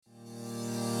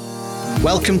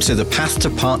Welcome to the Path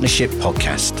to Partnership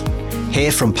podcast.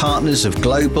 Hear from partners of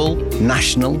global,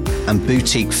 national and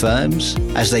boutique firms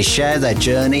as they share their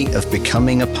journey of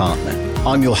becoming a partner.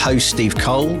 I'm your host, Steve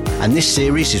Cole, and this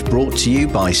series is brought to you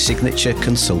by Signature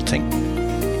Consulting.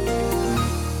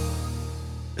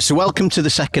 So welcome to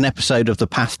the second episode of the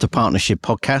Path to Partnership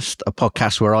podcast, a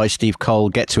podcast where I, Steve Cole,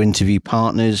 get to interview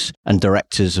partners and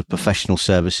directors of professional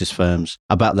services firms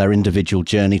about their individual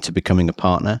journey to becoming a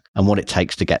partner and what it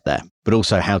takes to get there, but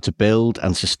also how to build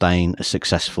and sustain a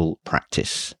successful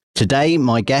practice. Today,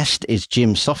 my guest is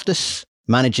Jim Softsis,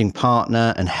 Managing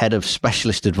Partner and Head of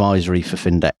Specialist Advisory for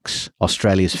Findex,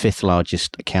 Australia's fifth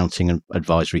largest accounting and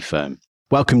advisory firm.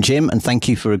 Welcome, Jim, and thank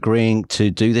you for agreeing to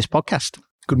do this podcast.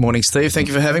 Good morning, Steve. Thank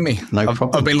you for having me. No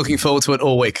problem. I've been looking forward to it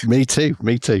all week. Me too.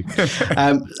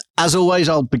 As always,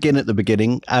 I'll begin at the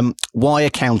beginning. Why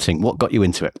accounting? What got you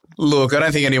into it? Look, I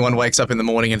don't think anyone wakes up in the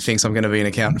morning and thinks I'm going to be an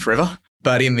accountant forever.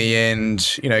 But in the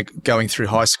end, going through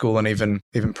high school and even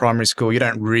primary school, you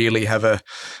don't really have a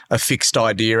fixed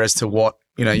idea as to what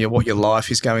your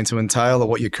life is going to entail or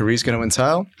what your career is going to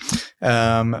entail.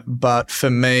 But for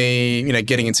me,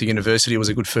 getting into university was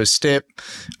a good first step.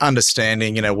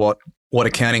 Understanding, what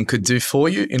accounting could do for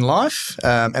you in life,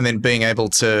 and then being able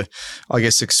to,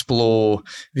 explore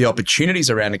the opportunities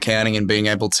around accounting and being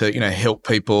able to, help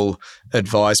people,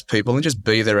 advise people, and just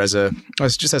be there as a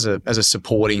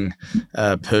supporting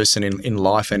person in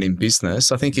life and in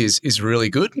business, I think is really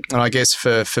good. And I guess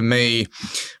for me,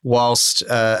 whilst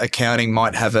accounting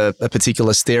might have a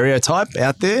particular stereotype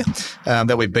out there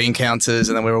that we're bean counters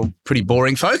and that we're all pretty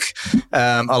boring folk,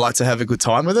 I like to have a good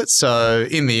time with it. So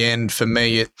in the end, for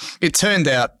me, it turned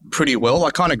out pretty well. I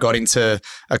kind of got into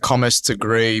a commerce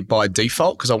degree by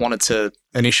default because I wanted to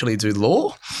initially do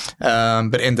law,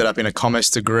 but ended up in a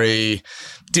commerce degree.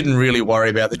 Didn't really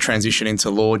worry about the transition into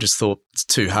law, just thought it's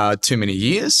too hard, too many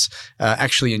years.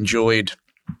 Actually enjoyed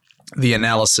the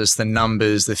analysis, the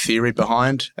numbers, the theory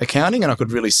behind accounting, and I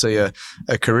could really see a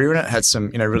career in it. Had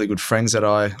some, really good friends that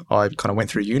I kind of went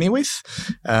through uni with,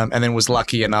 and then was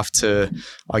lucky enough to,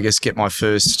 get my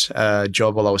first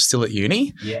job while I was still at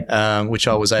uni, which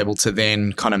I was able to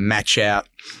then kind of match out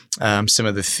some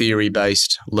of the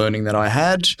theory-based learning that I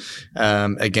had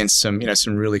against some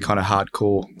really kind of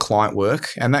hardcore client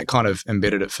work, and that kind of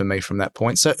embedded it for me from that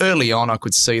point. So early on, I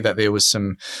could see that there was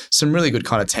some really good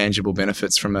kind of tangible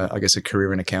benefits from a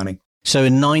career in accounting. So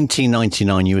in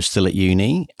 1999, you were still at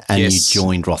uni and Yes. you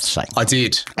joined Rothsay. I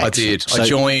did. So, I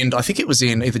joined, I think it was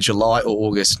in either July or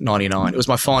August 99. It was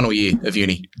my final year of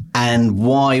uni. And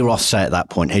why Rothsay at that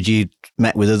point? Had you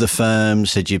met with other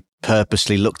firms? Had you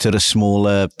purposely looked at a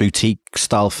smaller boutique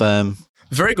style firm?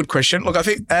 Very good question. Look, I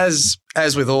think as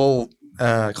with all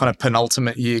kind of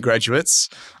penultimate year graduates,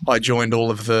 I joined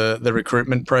all of the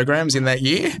recruitment programs in that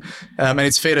year, and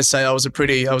it's fair to say I was a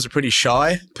pretty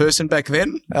shy person back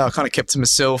then. I kind of kept to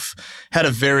myself. Had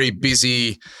a very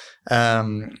busy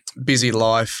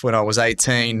life when I was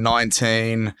 18,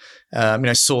 19.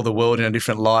 Saw the world in a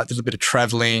different light. Did a bit of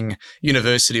traveling.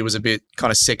 University was a bit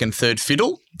kind of second, third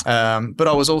fiddle. But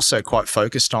I was also quite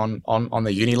focused on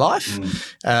the uni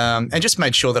life, and just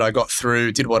made sure that I got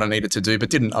through, did what I needed to do, but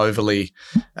didn't overly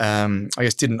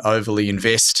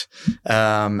invest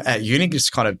at uni.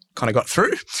 Just kind of got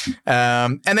through.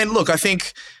 And then look, I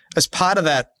think as part of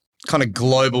that kind of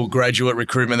global graduate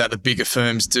recruitment that the bigger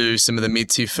firms do, some of the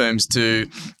mid-tier firms do,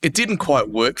 it didn't quite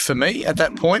work for me at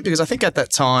that point, because I think at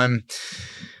that time,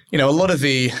 a lot of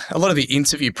the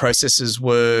interview processes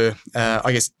were,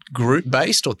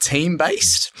 group-based or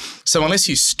team-based. So unless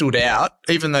you stood out,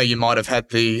 even though you might have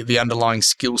had the underlying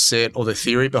skill set or the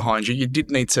theory behind you, you did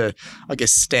need to,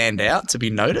 stand out to be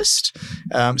noticed.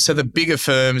 So the bigger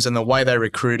firms and the way they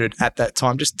recruited at that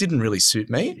time just didn't really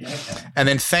suit me. Yeah, okay. And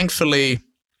then thankfully,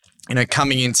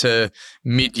 coming into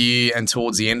mid-year and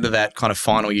towards the end of that kind of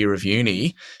final year of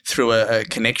uni, through a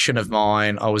connection of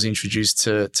mine, I was introduced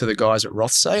to the guys at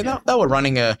Rothsay. Yeah. They were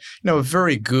running a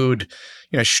very good,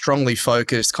 strongly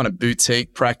focused kind of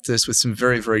boutique practice with some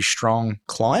very, very strong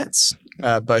clients,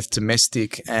 both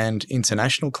domestic and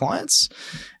international clients.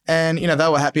 And, they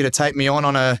were happy to take me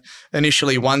on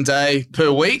initially 1 day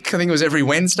per week. I think it was every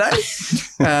Wednesday.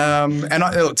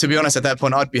 And to be honest, at that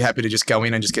point, I'd be happy to just go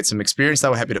in and just get some experience. They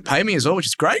were happy to pay me as well, which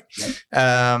is great.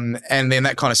 And then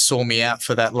that kind of saw me out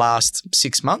for that last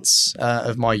 6 months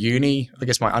of my uni,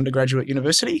 my undergraduate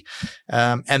university.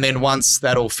 And then once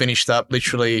that all finished up,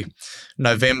 literally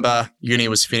November, uni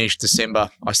was finished.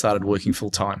 December, I started working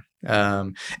full time.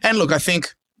 And look, I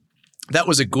think that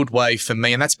was a good way for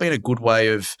me, and that's been a good way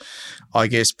of,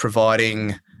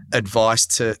 providing advice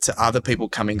to other people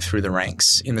coming through the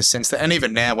ranks, in the sense that, and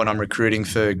even now when I'm recruiting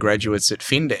for graduates at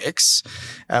Findex,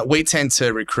 we tend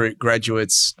to recruit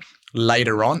graduates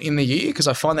later on in the year, because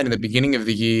I find that in the beginning of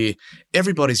the year,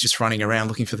 everybody's just running around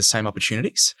looking for the same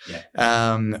opportunities.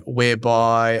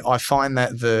 Whereby I find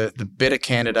that the better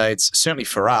candidates, certainly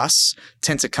for us,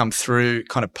 tend to come through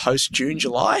kind of post June,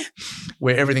 July,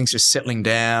 where everything's just settling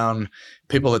down.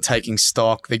 People are taking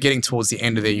stock. They're getting towards the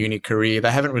end of their uni career.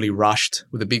 They haven't really rushed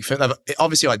with a big firm. They've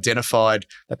obviously identified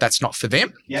that that's not for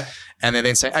them. And they're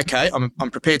then saying, okay, I'm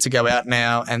prepared to go out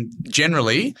now. And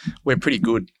generally, we're pretty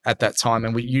good at that time.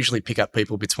 And we usually pick up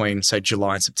people between, say,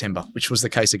 July and September, which was the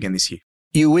case again this year.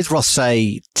 You were with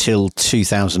Rothsay till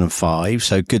 2005,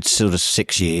 so good sort of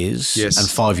 6 years. Yes. And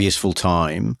 5 years full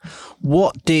time.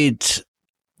 What did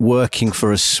working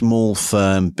for a small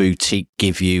firm boutique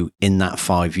give you in that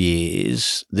 5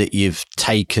 years that you've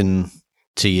taken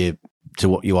to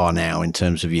what you are now in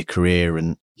terms of your career?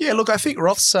 And yeah, look, I think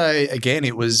Rothsay, again,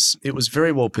 it was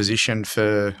very well positioned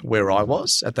for where I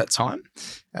was at that time.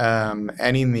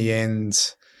 And in the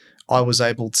end, I was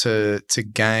able to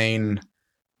gain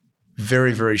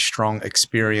very, very strong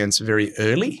experience very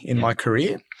early in my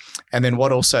career. And then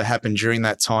what also happened during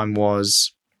that time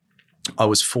was I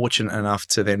was fortunate enough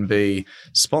to then be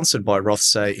sponsored by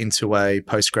Rothsay into a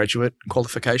postgraduate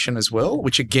qualification as well,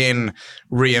 which again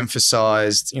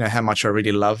re-emphasized, how much I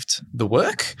really loved the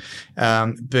work.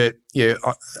 But yeah,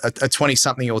 a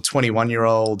 20-something or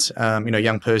 21-year-old,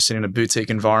 young person in a boutique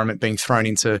environment being thrown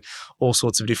into all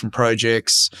sorts of different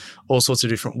projects, all sorts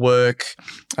of different work,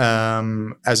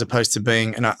 as opposed to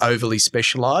being overly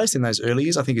specialized in those early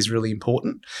years, I think is really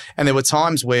important. And there were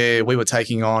times where we were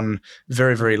taking on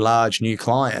very, very large new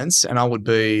clients, and I would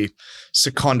be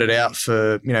seconded out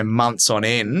for, months on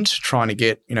end trying to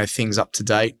get, things up to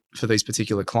date for these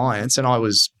particular clients. And I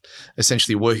was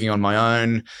essentially working on my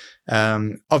own,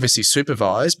 obviously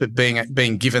supervised, but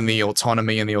being given the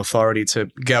autonomy and the authority to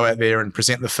go out there and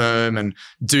present the firm and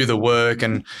do the work.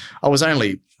 And I was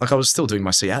still doing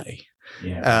my CA.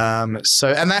 And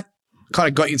that kind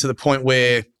of got you to the point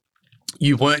where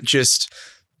you weren't just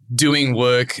doing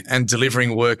work and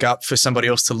delivering work up for somebody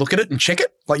else to look at it and check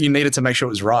it. Like, you needed to make sure it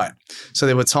was right. So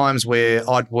there were times where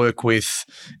I'd work with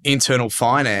internal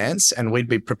finance and we'd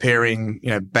be preparing,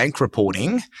 bank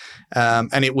reporting,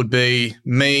 and it would be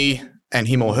me and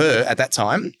him or her at that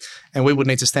time, and we would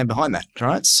need to stand behind that,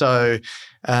 right? So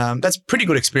that's pretty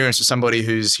good experience for somebody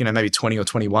who's, maybe 20 or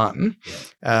 21.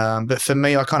 But for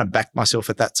me, I kind of backed myself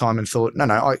at that time and thought,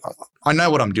 no, I know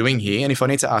what I'm doing here. And if I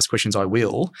need to ask questions, I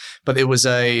will. But there was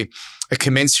a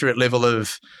commensurate level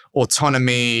of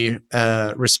autonomy,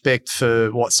 respect for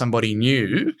what somebody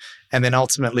knew. And then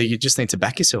ultimately, you just need to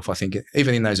back yourself, I think,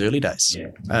 even in those early days.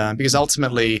 Because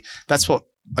ultimately, that's what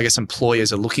I guess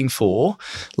employers are looking for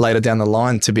later down the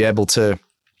line, to be able to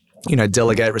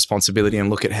delegate responsibility and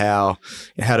look at how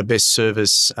to best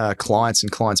service clients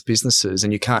and clients' businesses.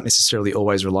 And you can't necessarily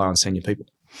always rely on senior people.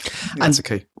 And that's the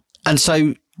key. And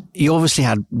so you obviously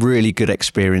had really good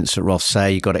experience at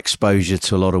Rothsay. You got exposure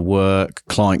to a lot of work,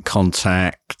 client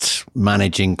contact,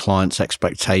 managing clients'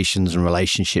 expectations and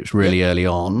relationships really early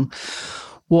on.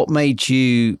 What made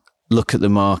you look at the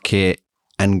market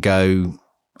and go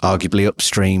arguably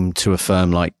upstream to a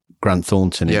firm like Grant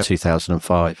Thornton in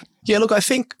 2005? Yeah, look, I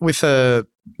think with that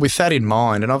in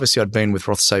mind, and obviously I'd been with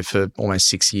Rothsay for almost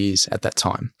 6 years at that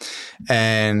time,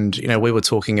 and we were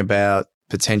talking about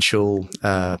potential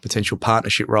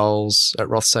partnership roles at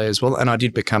Rothsay as well, and I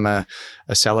did become a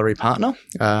salary partner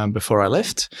before I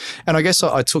left. And I guess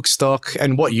I took stock,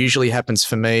 and what usually happens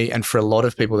for me and for a lot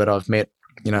of people that I've met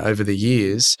over the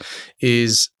years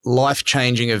is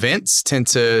life-changing events tend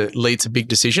to lead to big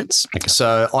decisions. Okay.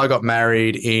 So I got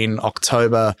married in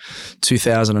October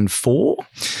 2004,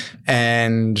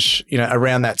 and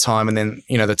around that time, and then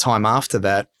the time after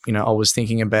that, I was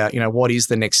thinking about what is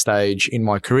the next stage in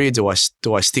my career? Do I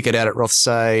stick it out at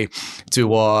Rothsay?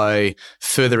 Do I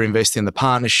further invest in the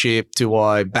partnership? Do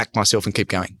I back myself and keep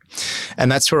going?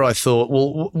 And that's where I thought,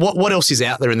 well, what else is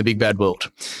out there in the big bad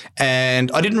world?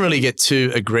 And I didn't really get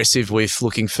too aggressive with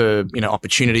looking for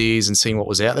opportunities and seeing what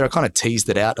was out there. I kind of teased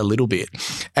it out a little bit.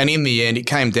 And in the end, it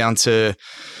came down to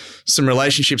some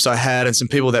relationships I had and some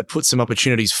people that put some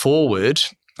opportunities forward.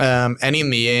 And in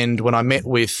the end, when I met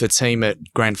with the team at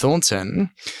Grant Thornton,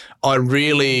 I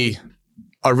really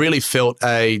felt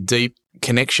a deep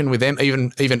connection with them,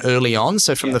 even early on.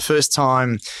 So from the first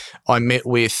time I met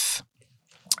with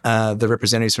the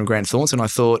representatives from Grant Thornton, I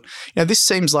thought, this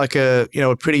seems like a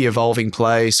pretty evolving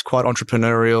place, quite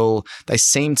entrepreneurial. They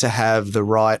seem to have the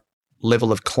right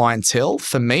level of clientele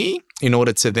for me in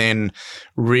order to then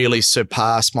really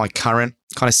surpass my current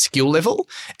kind of skill level.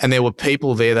 And there were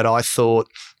people there that I thought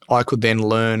I could then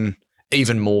learn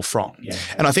even more from. Yeah.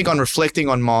 And I think on reflecting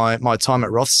on my time at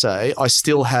Rothsay, I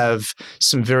still have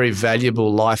some very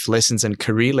valuable life lessons and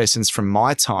career lessons from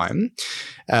my time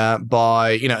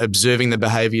by, observing the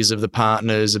behaviors of the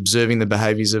partners, observing the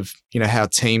behaviors of, how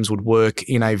teams would work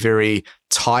in a very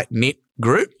tight-knit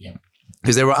group.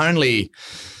 Because there were only,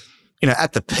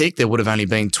 at the peak, there would have only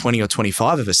been 20 or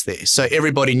 25 of us there. So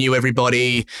everybody knew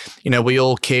everybody. We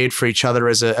all cared for each other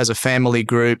as a family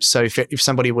group. So if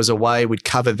somebody was away, we'd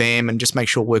cover them and just make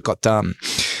sure work got done.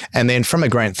 And then from a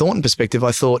Grant Thornton perspective,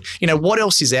 I thought, what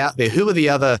else is out there? Who are the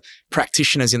other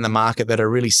practitioners in the market that are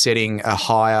really setting a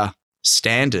higher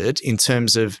standard in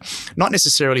terms of not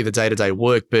necessarily the day-to-day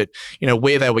work, but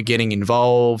where they were getting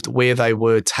involved, where they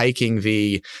were taking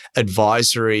the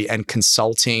advisory and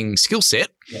consulting skill set,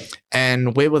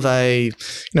 and where were they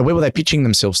pitching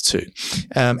themselves to?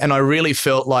 And I really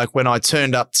felt like when I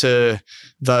turned up to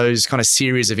those kind of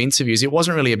series of interviews, it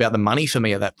wasn't really about the money for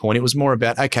me at that point. It was more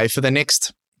about, okay, for the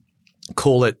next,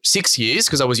 call it 6 years,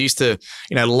 because I was used to,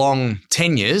 long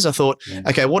tenures. I thought,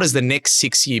 okay, what does the next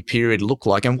 6-year period look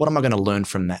like, and what am I going to learn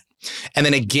from that? And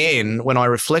then again, when I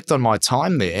reflect on my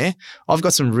time there, I've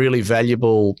got some really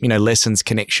valuable, lessons,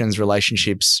 connections,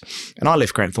 relationships. And I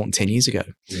left Grant Thornton 10 years ago.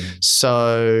 Yeah.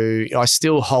 So I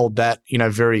still hold that,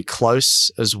 very close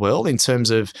as well in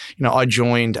terms of, I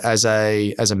joined as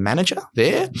a manager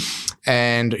there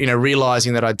and,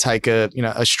 realizing that I'd take a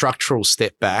structural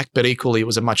step back, but equally it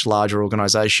was a much larger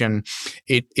organization.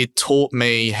 It taught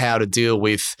me how to deal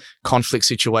with conflict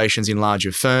situations in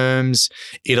larger firms.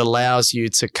 It allows you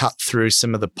to cut through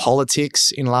some of the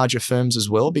politics in larger firms as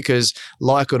well, because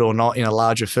like it or not, in a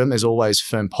larger firm, there's always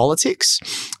firm politics,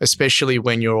 especially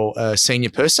when you're a senior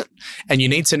person, and you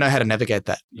need to know how to navigate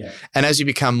that. Yeah. And as you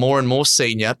become more and more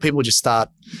senior, people just start,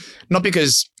 not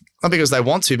because they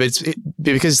want to, but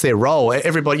because it's their role.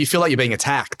 Everybody, you feel like you're being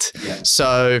attacked. Yeah.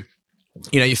 So,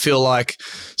 you feel like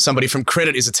somebody from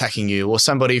credit is attacking you, or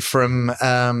somebody from HR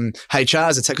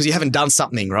is attacking because you haven't done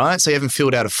something, right? So you haven't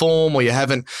filled out a form, or you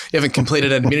haven't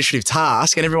completed an administrative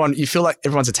task, and you feel like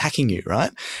everyone's attacking you, right?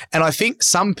 And I think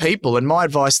some people, and my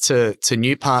advice to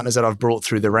new partners that I've brought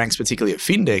through the ranks, particularly at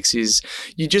Findex, is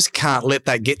you just can't let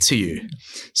that get to you.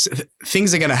 So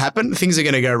things are going to happen. Things are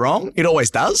going to go wrong. It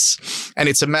always does. And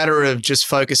it's a matter of just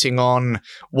focusing on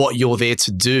what you're there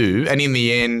to do. And in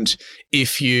the end,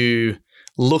 if you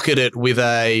look at it with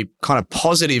a kind of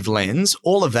positive lens,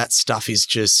 all of that stuff is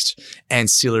just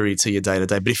ancillary to your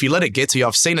day-to-day. But if you let it get to you,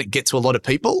 I've seen it get to a lot of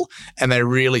people and they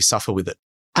really suffer with it.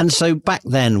 And so back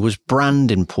then, was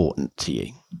brand important to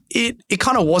you? It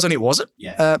kind of was and it wasn't.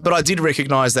 Yeah. But I did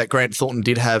recognise that Grant Thornton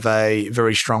did have a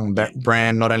very strong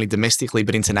brand, not only domestically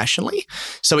but internationally.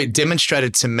 So it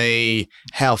demonstrated to me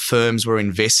how firms were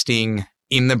investing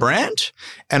in the brand.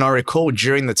 And I recall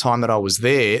during the time that I was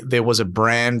there was a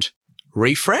brand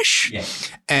refresh,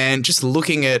 and just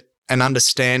looking at and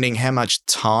understanding how much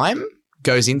time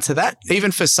goes into that,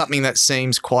 even for something that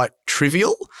seems quite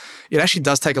trivial, it actually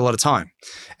does take a lot of time.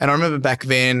 And I remember back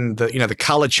then the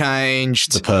color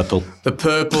changed, the purple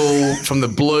from the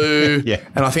blue,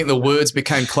 and I think the words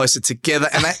became closer together.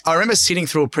 And I remember sitting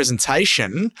through a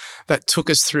presentation that took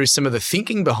us through some of the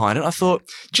thinking behind it. I thought,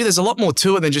 gee, there's a lot more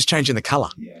to it than just changing the color,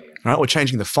 right, or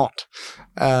changing the font,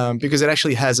 because it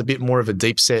actually has a bit more of a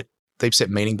deep set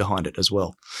meaning behind it as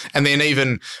well. And then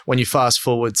even when you fast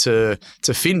forward to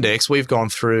Findex, we've gone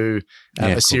through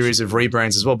a series of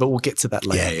rebrands as well, but we'll get to that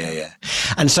later. Yeah.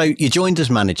 And so you joined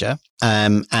as manager,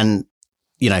 and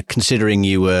considering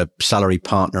you were salary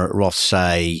partner at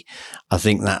Rothsay, I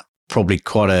think that probably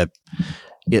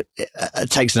it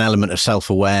takes an element of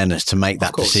self-awareness to make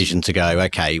that decision to go,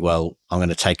 okay, well, I'm going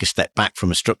to take a step back from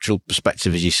a structural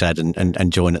perspective, as you said,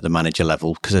 and join at the manager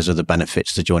level, because there's other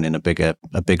benefits to joining a bigger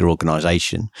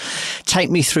organisation. Take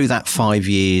me through that 5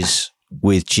 years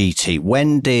with GT.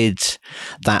 When did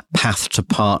that path to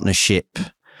partnership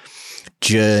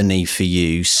journey for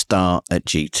you start at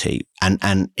GT,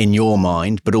 and in your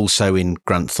mind, but also in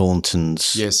Grant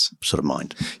Thornton's sort of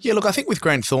mind? Yeah, look, I think with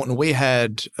Grant Thornton, I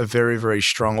had a very, very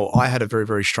strong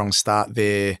start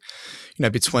there,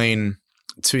 between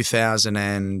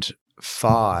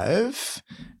 2005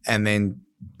 and then,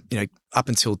 up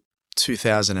until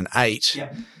 2008.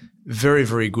 Yeah. Very,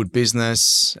 very good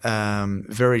business,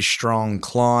 very strong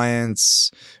clients,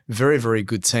 very, very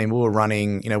good team. We were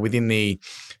running, within the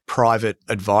private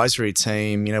advisory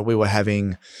team, we were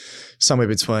having somewhere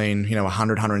between,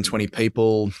 100, 120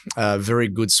 people, very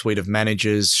good suite of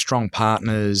managers, strong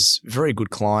partners, very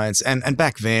good clients. And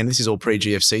back then, this is all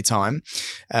pre-GFC time,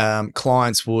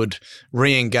 clients would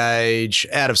re-engage,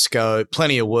 out of scope,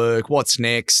 plenty of work, what's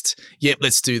next? Yep,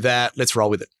 let's do that. Let's roll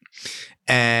with it.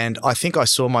 And I think I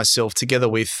saw myself together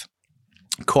with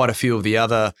quite a few of the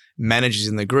other managers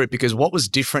in the group, because what was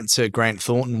different to Grant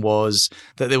Thornton was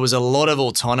that there was a lot of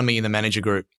autonomy in the manager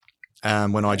group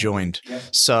when I joined. Yeah.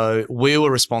 So we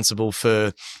were responsible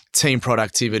for team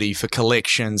productivity, for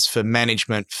collections, for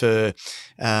management, for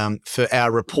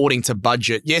our reporting to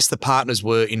budget. Yes, the partners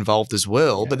were involved as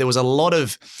well, but there was a lot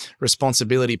of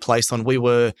responsibility placed on. We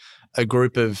were a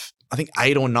group of, I think,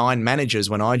 8 or 9 managers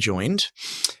when I joined,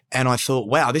 and I thought,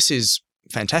 wow, this is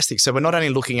fantastic. So we're not only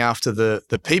looking after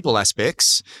the people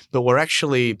aspects, but we're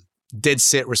actually dead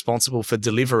set responsible for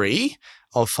delivery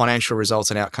of financial results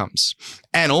and outcomes,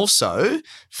 and also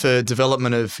for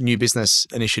development of new business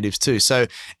initiatives too. So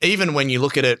even when you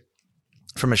look at it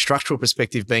from a structural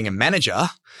perspective, being a manager,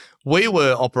 we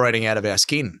were operating out of our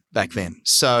skin back then.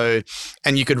 So,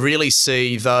 and you could really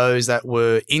see those that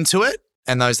were into it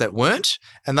and those that weren't,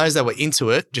 and those that were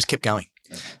into it just kept going.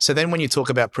 So then when you talk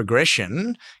about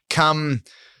progression, come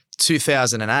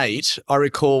 2008, I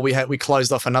recall we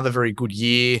closed off another very good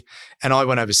year, and I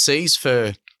went overseas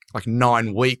for like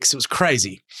 9 weeks. It was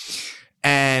crazy.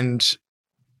 And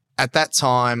at that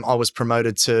time, I was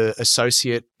promoted to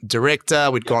associate director.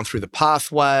 We'd gone through the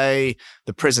pathway,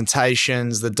 the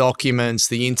presentations, the documents,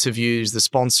 the interviews, the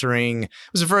sponsoring. It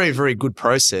was a very, very good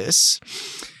process.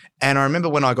 And I remember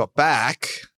when I got back,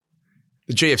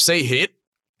 the GFC hit,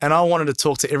 and I wanted to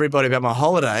talk to everybody about my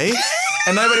holiday,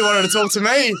 and nobody wanted to talk to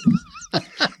me.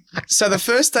 So the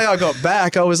first day I got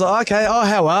back, I was like, okay,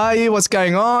 how are you? What's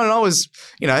going on? And I was,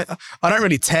 I don't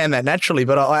really tan that naturally,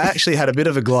 but I actually had a bit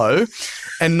of a glow,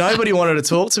 and nobody wanted to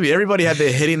talk to me. Everybody had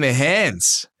their head in their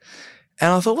hands.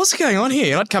 And I thought, what's going on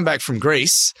here? And I'd come back from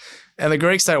Greece, and the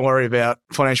Greeks don't worry about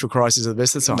financial crises at the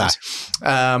best of times.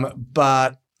 No.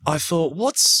 But I thought,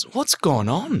 what's gone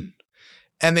on?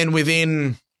 And then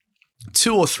within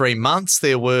 2 or 3 months,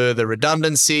 there were the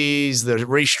redundancies, the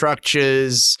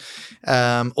restructures.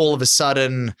 All of a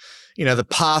sudden, the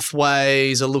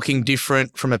pathways are looking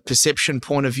different from a perception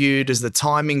point of view. Does the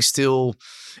timing still,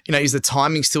 is the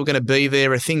timing still going to be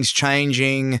there? Are things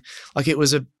changing? Like it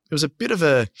was a bit of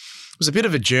a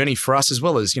journey for us, as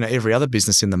well as, every other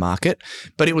business in the market.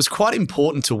 But it was quite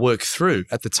important to work through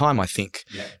at the time, I think,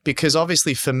 because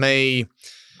obviously for me,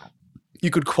 you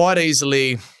could quite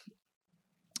easily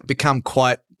become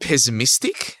quite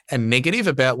pessimistic and negative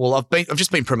about, well, I've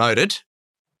just been promoted.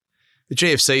 The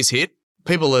GFC's hit.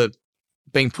 People are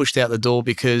being pushed out the door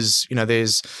because,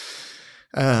 there's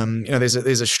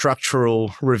a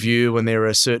structural review, and there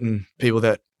are certain people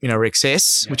that, are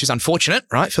excess, which is unfortunate,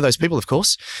 right, for those people, of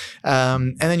course.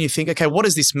 And then you think, okay, what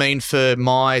does this mean for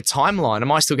my timeline?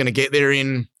 Am I still going to get there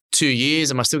in 2 years?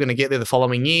 Am I still going to get there the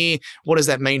following year? What does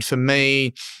that mean for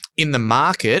me in the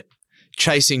market,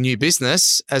 chasing new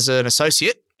business as an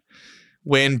associate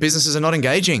when businesses are not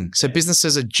engaging? So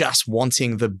businesses are just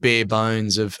wanting the bare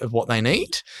bones of what they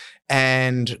need.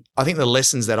 And I think the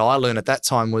lessons that I learned at that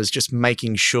time was just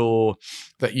making sure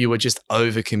that you were just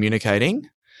over communicating.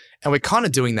 And we're kind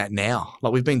of doing that now.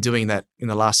 Like we've been doing that in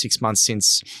the last 6 months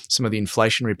since some of the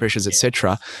inflationary pressures, et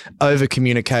cetera, over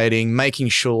communicating, making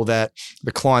sure that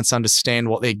the clients understand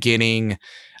what they're getting,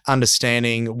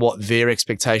 understanding what their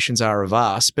expectations are of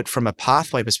us. But from a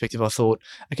pathway perspective, I thought,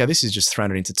 okay, this is just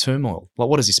thrown it into turmoil. Like,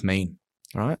 what does this mean?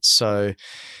 Right. So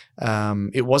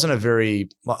it wasn't very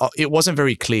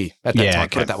clear at that time,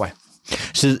 put it that way.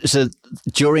 So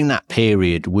during that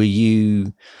period, were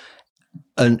you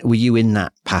in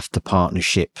that path to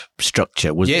partnership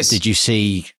structure? Yes. Did you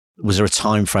see, was there a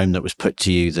time frame that was put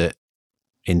to you that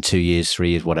in 2 years, 3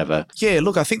 years, whatever? Yeah,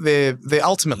 look, I think there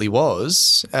ultimately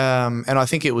was, and I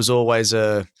think it was always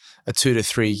a 2 to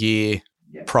 3 year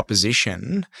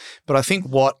proposition. But I think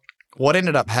what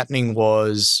ended up happening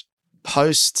was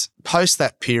post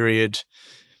that period,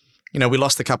 we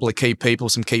lost a couple of key people,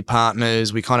 some key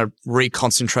partners. We kind of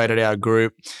reconcentrated our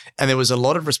group, and there was a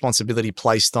lot of responsibility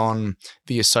placed on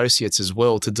the associates as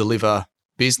well to deliver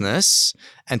business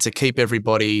and to keep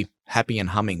everybody happy and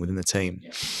humming within the team.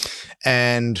 Yeah.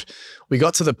 And we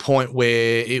got to the point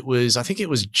where I think it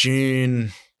was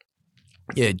June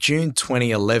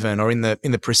 2011, or in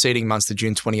the preceding months to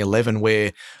June 2011,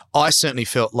 where I certainly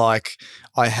felt like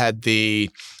I had the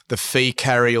fee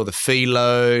carry or the fee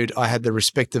load. I had the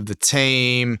respect of the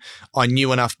team. I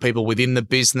knew enough people within the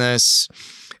business.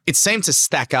 It seemed to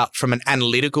stack up from an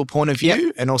analytical point of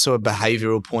view and also a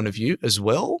behavioral point of view as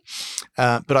well.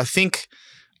 But I think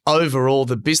overall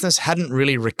the business hadn't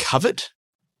really recovered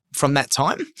from that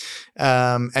time.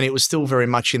 And it was still very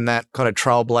much in that kind of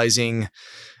trailblazing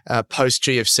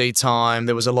post-GFC time.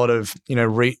 There was a lot of,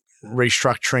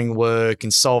 restructuring work,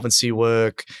 insolvency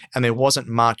work, and there wasn't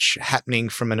much happening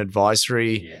from an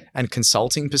advisory and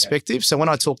consulting perspective. So when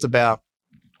I talked about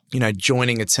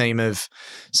joining a team of,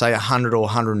 say, 100 or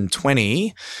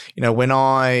 120, when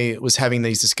I was having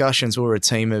these discussions, we were a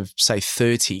team of, say,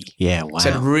 30. Yeah, wow.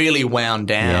 So it really wound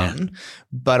down,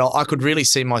 but I could really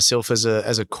see myself as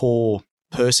a core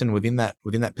person within that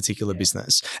particular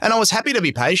business. And I was happy to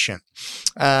be patient.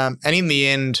 And in the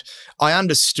end, I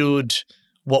understood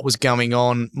what was going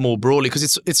on more broadly,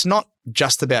 because it's not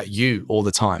just about you all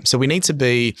the time. So we need to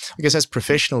be, I guess as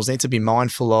professionals, need to be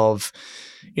mindful of,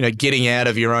 getting out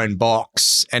of your own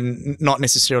box and not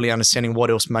necessarily understanding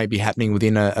what else may be happening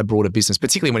within a broader business,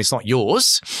 particularly when it's not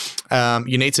yours.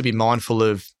 You need to be mindful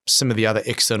of some of the other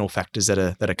external factors that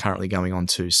are currently going on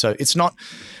too. So it's not,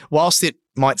 whilst it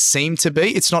might seem to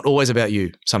be, it's not always about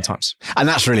you sometimes. And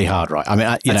that's really hard, right? I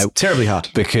mean, That's terribly hard.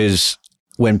 Because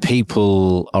when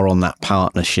people are on that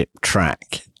partnership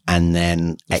track and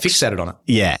then fixated on it.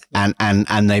 Yeah.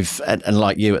 And they've, and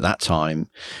like you at that time,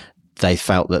 they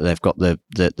felt that they've got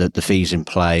the fees in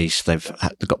place, they've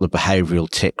got the behavioural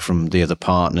tick from the other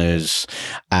partners,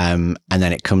 and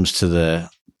then it comes to the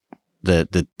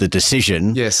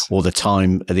decision, or the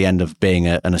time at the end of being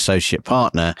an associate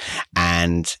partner,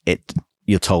 and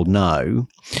you're told no,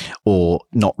 or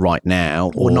not right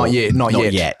now, or not yet.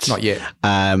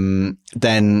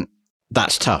 Then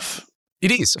that's tough.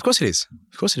 It is. Of course it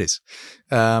is.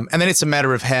 And then it's a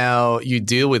matter of how you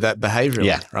deal with that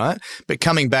behaviourally, right? But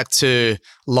coming back to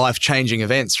life-changing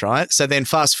events, right? So then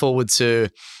fast forward to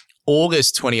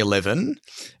August 2011,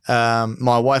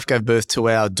 my wife gave birth to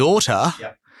our daughter.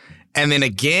 Yep. And then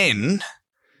again,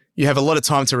 you have a lot of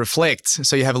time to reflect.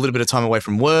 So you have a little bit of time away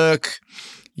from work.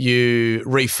 You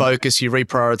refocus, you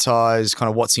reprioritize kind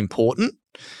of what's important.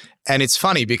 And it's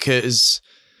funny because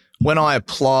when I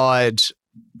applied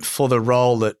for the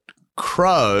role at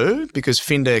Crow, because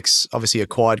Findex obviously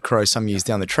acquired Crow some years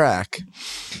down the track,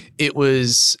 it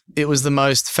was the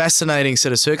most fascinating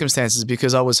set of circumstances,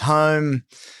 because I was home,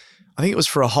 I think it was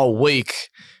for a whole week,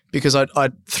 because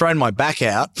I'd thrown my back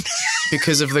out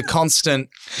because of the constant,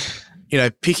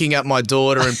 picking up my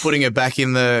daughter and putting her back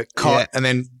in the cot, and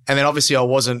then obviously I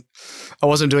wasn't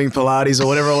doing Pilates or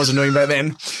whatever I wasn't doing back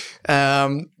then,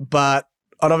 but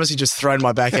I'd obviously just thrown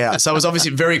my back out. So I was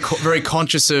obviously very, very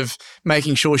conscious of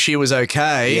making sure she was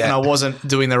okay, and I wasn't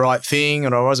doing the right thing,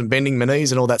 and I wasn't bending my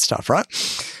knees and all that stuff, right?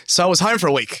 So I was home for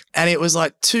a week, and it was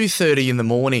like 2:30 in the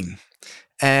morning,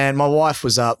 and my wife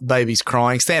was up, baby's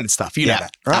crying, standard stuff. You know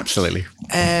that, right? Absolutely.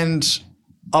 And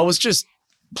I was just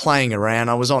playing around.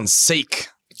 I was on Seek,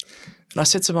 and I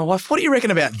said to my wife, "What do you reckon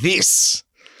about this?"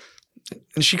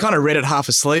 And she kind of read it half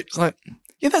asleep. It's like,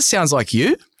 "Yeah, that sounds like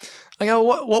you." I go,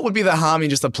 what would be the harm in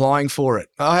just applying for it?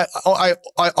 I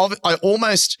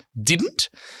almost didn't,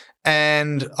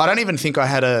 and I don't even think I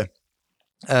had a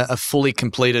fully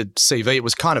completed CV. It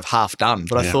was kind of half done,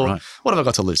 but I thought, what have I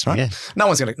got to lose, right? Yeah. No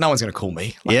one's gonna call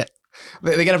me. They're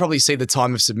going to probably see the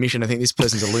time of submission. I think this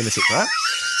person's a lunatic, right?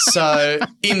 So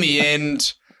in the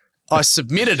end, I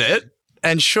submitted it.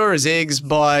 And sure as eggs, it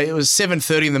was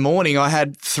 7:30 in the morning, I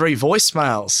had 3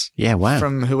 voicemails. Yeah, wow.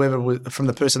 From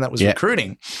the person that was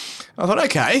recruiting. I thought,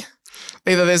 okay,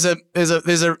 either there's a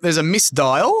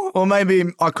misdial, or maybe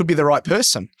I could be the right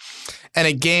person. And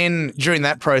again, during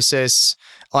that process,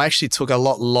 I actually took a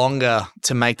lot longer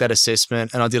to make that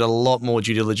assessment, and I did a lot more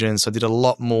due diligence. I did a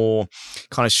lot more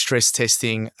kind of stress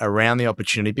testing around the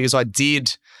opportunity, because I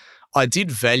did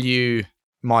value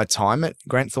my time at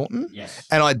Grant Thornton. Yes.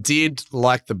 And I did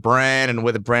like the brand and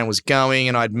where the brand was going.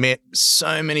 And I'd met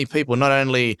so many people, not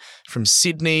only from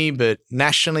Sydney, but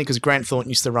nationally, because Grant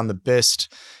Thornton used to run the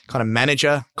best kind of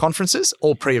manager conferences,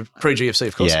 all pre-GFC,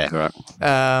 of course. Yeah,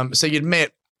 right. So you'd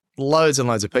met loads and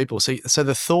loads of people. So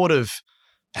the thought of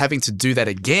having to do that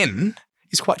again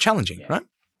is quite challenging, right?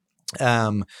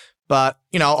 But,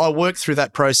 I worked through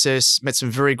that process, met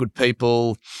some very good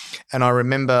people, and I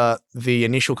remember the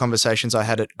initial conversations I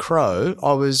had at Crow,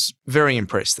 I was very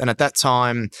impressed. And at that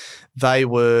time, they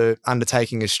were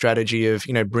undertaking a strategy of,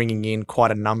 bringing in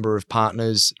quite a number of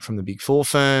partners from the Big Four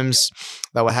firms.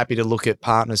 They were happy to look at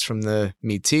partners from the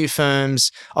mid-tier firms.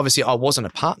 Obviously, I wasn't a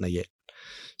partner yet.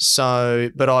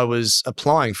 But I was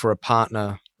applying for a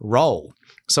partner role.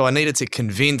 So I needed to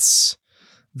convince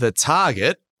the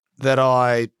target that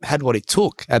I had what it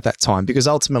took at that time, because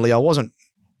ultimately I wasn't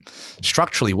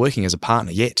structurally working as a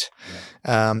partner yet.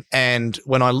 And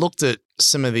when I looked at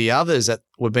some of the others that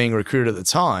were being recruited at the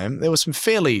time, there were some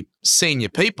fairly senior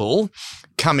people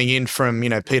coming in from,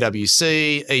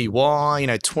 PwC,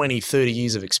 EY, 20, 30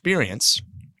 years of experience.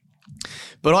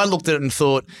 But I looked at it and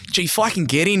thought, gee, if I can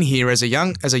get in here as a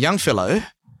young fellow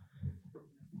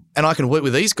and I can work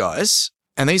with these guys,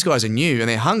 and these guys are new and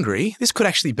they're hungry, this could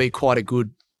actually be quite a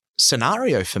good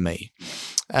scenario for me.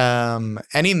 And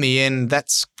in the end,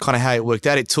 that's kind of how it worked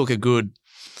out. It took a good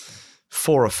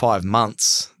 4 or 5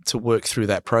 months to work through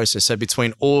that process. So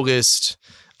between August,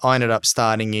 I ended up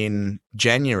starting in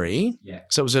January. Yeah.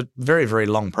 So it was a very, very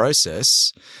long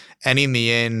process. And in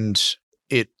the end,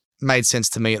 it made sense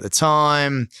to me at the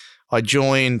time. I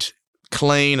joined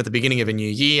clean at the beginning of a new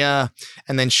year.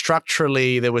 And then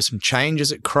structurally, there were some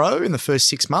changes at Crow in the first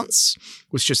 6 months,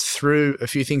 which just threw a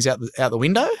few things out the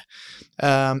window.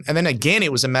 And then again,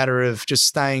 it was a matter of just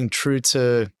staying true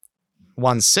to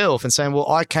oneself and saying, well,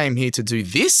 I came here to do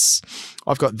this.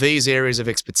 I've got these areas of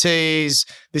expertise.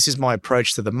 This is my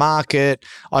approach to the market.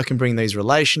 I can bring these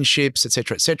relationships,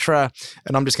 et cetera,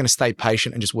 and I'm just going to stay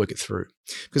patient and just work it through.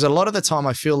 Because a lot of the time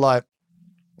I feel like,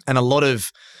 and a lot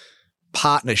of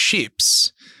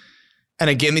partnerships, and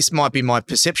again, this might be my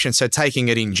perception, so taking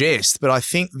it in jest, but I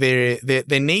think there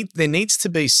needs to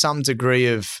be some degree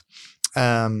of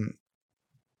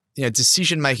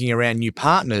decision making around new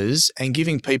partners and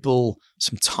giving people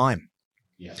some time.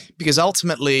 Yeah. Because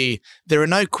ultimately there are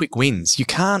no quick wins. You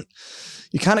can't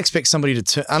expect somebody to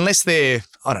turn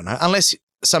unless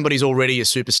somebody's already a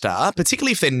superstar,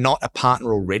 particularly if they're not a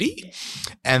partner already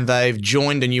and they've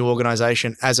joined a new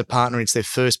organization as a partner, it's their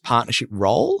first partnership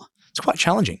role. It's quite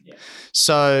challenging. Yeah.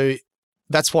 So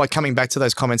that's why coming back to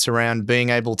those comments around being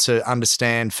able to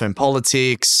understand firm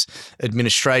politics,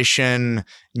 administration,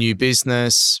 new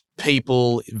business,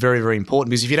 people, very, very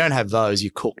important, because if you don't have those,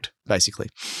 you're cooked, basically.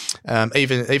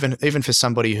 Even for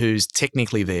somebody who's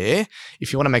technically there,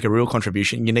 if you want to make a real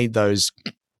contribution, you need those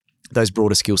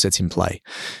broader skill sets in play.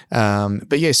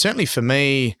 But yeah, certainly for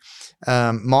me,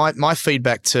 my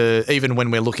feedback to even when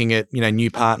we're looking at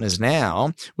new partners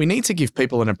now, we need to give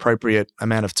people an appropriate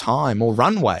amount of time or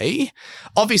runway.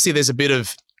 Obviously, there's a bit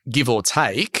of give or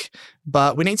take,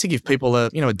 but we need to give people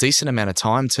a decent amount of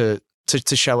time to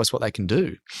show us what they can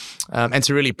do, and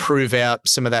to really prove out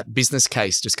some of that business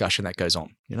case discussion that goes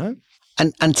on.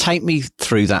 And take me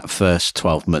through that first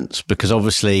 12 months, because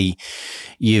obviously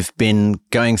you've been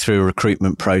going through a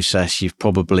recruitment process. You've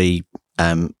probably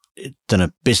done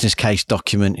a business case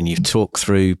document and you've talked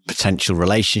through potential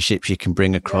relationships you can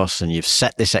bring across, and you've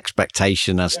set this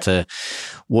expectation as to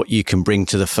what you can bring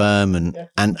to the firm.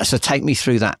 And so take me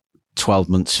through that 12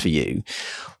 months for you.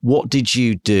 What did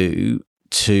you do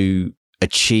to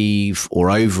achieve or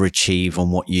overachieve on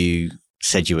what you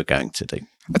said you were going to do?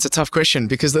 That's a tough question,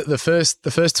 because the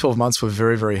first 12 months were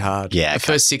very, very hard. Yeah, okay. The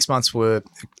first 6 months were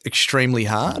extremely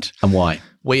hard. And why?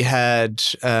 We had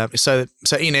so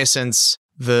in essence,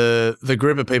 the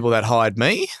group of people that hired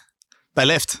me, they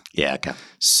left. Yeah, okay.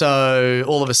 So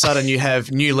all of a sudden you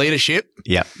have new leadership.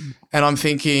 Yeah. And I'm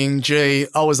thinking, gee,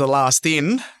 I was the last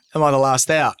in. Am I the last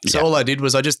out? So all I did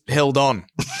was I just held on.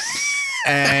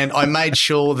 And I made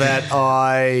sure that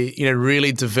I,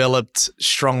 really developed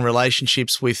strong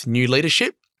relationships with new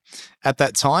leadership at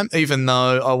that time. Even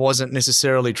though I wasn't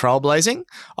necessarily trailblazing,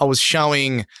 I was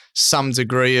showing some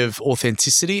degree of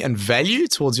authenticity and value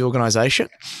towards the organisation.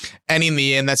 And in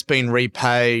the end, that's been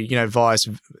repaid,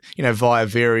 via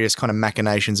various kind of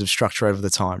machinations of structure over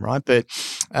the time, right? But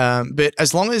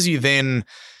as long as you then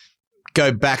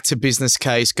go back to business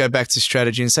case, go back to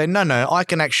strategy and say, no, I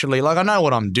can actually, I know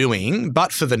what I'm doing,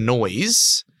 but for the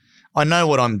noise, I know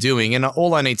what I'm doing and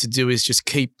all I need to do is just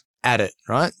keep at it,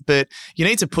 right? But you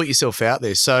need to put yourself out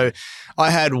there. So I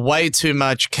had way too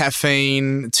much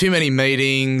caffeine, too many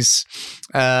meetings,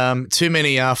 too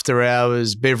many after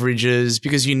hours beverages,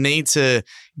 because you need to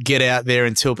get out there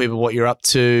and tell people what you're up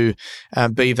to,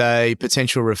 be they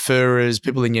potential referrers,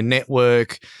 people in your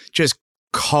network, just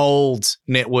cold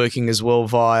networking as well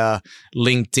via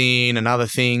LinkedIn and other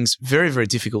things. Very, very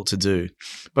difficult to do.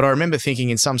 But I remember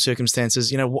thinking in some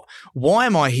circumstances, why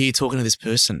am I here talking to this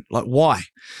person? Like, why?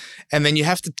 And then you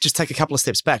have to just take a couple of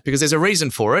steps back, because there's a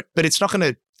reason for it, but it's not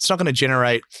going to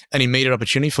generate an immediate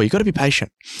opportunity for you. You've got to be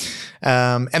patient.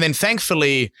 And then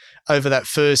thankfully, over that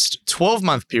first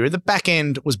 12-month period, the back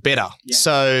end was better. Yeah.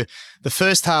 So the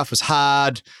first half was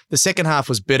hard. The second half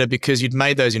was better because you'd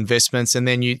made those investments, and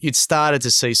then you'd started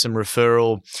to see some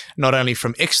referral, not only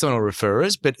from external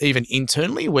referrers, but even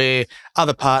internally, where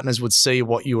other partners would see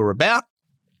what you were about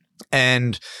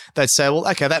and they'd say, well,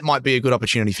 okay, that might be a good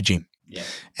opportunity for Jim. Yeah.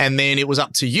 And then it was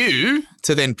up to you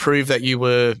to then prove that you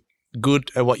were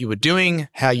good at what you were doing,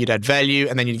 how you'd add value,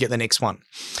 and then you'd get the next one.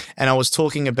 And I was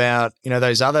talking about,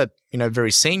 those other,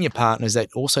 very senior partners that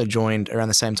also joined around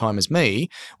the same time as me.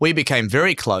 We became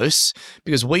very close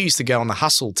because we used to go on the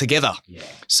hustle together. Yeah.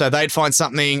 So they'd find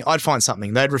something, I'd find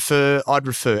something. They'd refer, I'd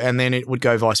refer, and then it would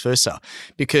go vice versa.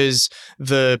 Because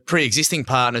the pre-existing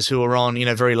partners who were on,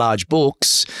 very large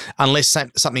books, unless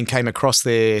something came across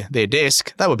their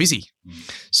desk, they were busy.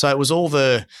 So it was all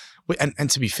and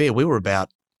to be fair, we were about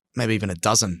maybe even a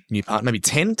dozen new partners, maybe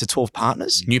 10 to 12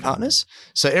 partners, new partners.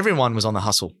 So everyone was on the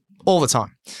hustle all the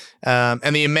time.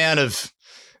 And the amount of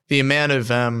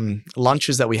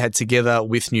lunches that we had together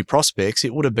with new prospects,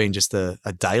 it would have been just a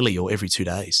daily or every 2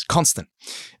 days, constant.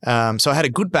 So I had a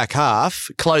good back half,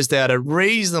 closed out a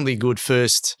reasonably good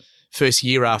first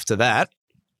year after that.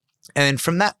 And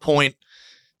from that point,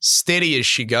 steady as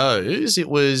she goes, it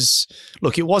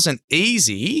wasn't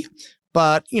easy,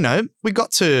 but, we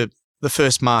got to the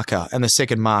first marker and the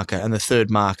second marker and the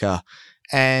third marker.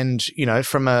 And,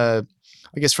 from a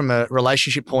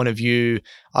relationship point of view,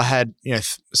 I had,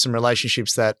 some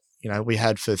relationships that, we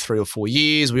had for 3 or 4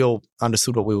 years. We all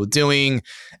understood what we were doing,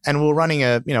 and we were running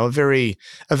a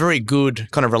very good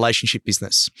kind of relationship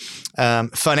business.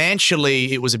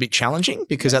 Financially, it was a bit challenging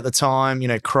because at the time,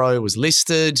 Crow was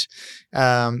listed.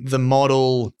 The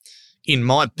model, in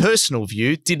my personal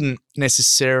view, didn't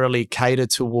necessarily cater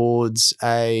towards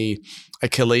a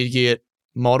collegiate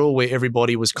model where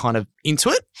everybody was kind of into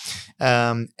it.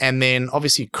 And then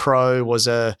obviously Crow was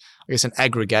an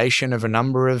aggregation of a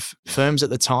number of firms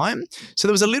at the time. So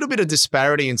there was a little bit of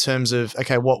disparity in terms of,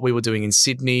 what we were doing in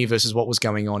Sydney versus what was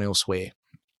going on elsewhere.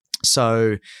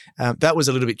 So that was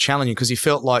a little bit challenging because you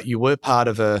felt like you were part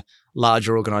of a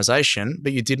larger organization,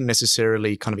 but you didn't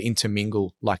necessarily kind of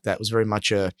intermingle like that. It was very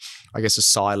much a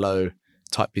silo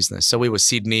type business. So we were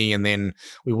Sydney, and then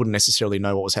we wouldn't necessarily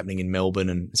know what was happening in Melbourne,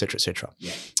 and et cetera, et cetera.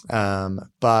 Yeah.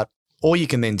 But all you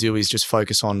can then do is just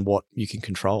focus on what you can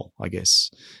control, I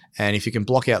guess. And if you can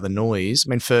block out the noise,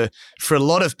 for a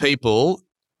lot of people,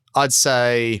 I'd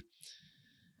say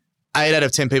 8 out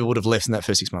of 10 people would have left in that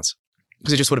first 6 months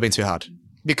because it just would have been too hard.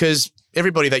 Because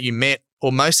everybody that you met,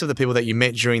 or most of the people that you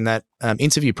met during that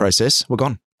interview process, were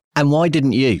gone. And why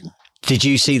didn't you? Did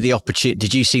you see the opportunity?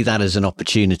 Did you see that as an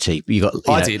opportunity? You got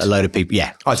I did. A load of people.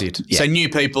 Yeah, I did. Yeah. So new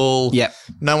people. Yeah.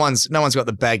 No one's got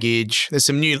the baggage. There's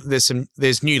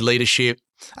new leadership.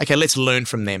 Okay, let's learn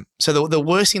from them. So the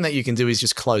worst thing that you can do is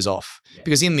just close off,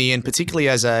 because in the end, particularly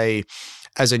as a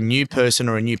new person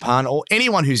or a new partner or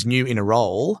anyone who's new in a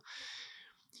role,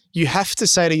 you have to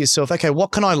say to yourself, okay,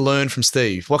 what can I learn from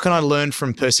Steve? What can I learn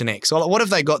from person X? What have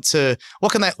they got to?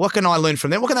 What can I learn from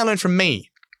them? What can they learn from me?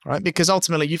 Right? Because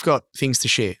ultimately you've got things to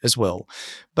share as well.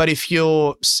 But if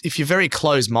you're very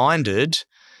closed-minded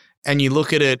and you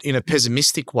look at it in a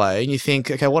pessimistic way and you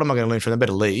think, okay, what am I going to learn from them? I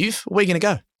better leave. Where are you going to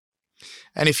go?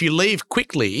 And if you leave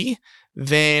quickly,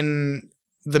 then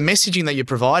the messaging that you're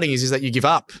providing is that you give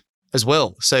up as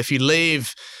well. So if you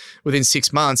leave within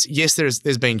 6 months, yes,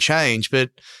 there's been change, but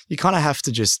you kind of have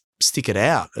to just stick it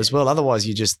out as well. Otherwise,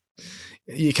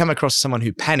 you come across someone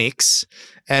who panics,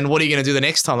 and what are you going to do the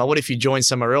next time? Like, what if you join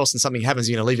somewhere else and something happens,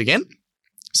 you're going to leave again?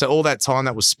 So all that time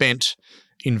that was spent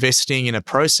investing in a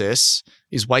process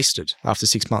is wasted after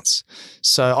 6 months.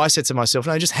 So I said to myself,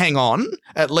 no, just hang on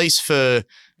at least for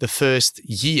the first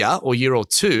year or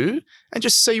two and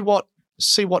just see what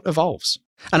evolves.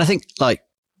 And I think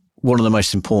one of the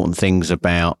most important things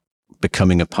about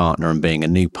becoming a partner and being a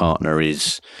new partner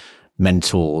is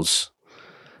mentors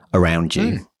around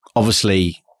you.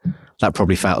 Obviously, that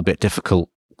probably felt a bit difficult.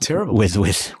 Terrible with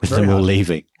them all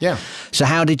leaving. Yeah. So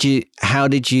how did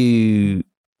you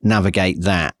navigate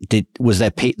that? There was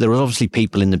obviously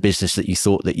people in the business that you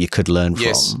thought that you could learn from.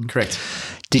 Yes, correct.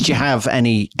 Did you have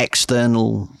any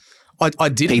external? I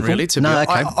didn't people? really. Okay.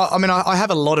 I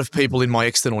have a lot of people in my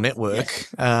external network,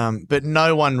 but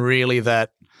no one really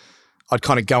that I'd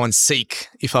kind of go and seek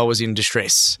if I was in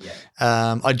distress.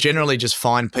 Yeah. I generally just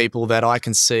find people that I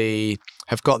can see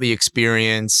have got the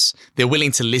experience, they're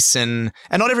willing to listen,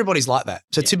 and not everybody's like that.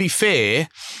 So to be fair,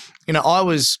 I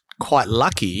was quite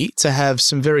lucky to have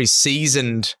some very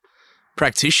seasoned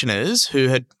practitioners who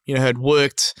had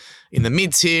worked in the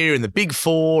mid-tier, in the big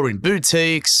four, in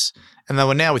boutiques, and they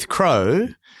were now with Crow.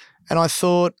 And I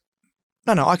thought,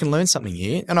 no, I can learn something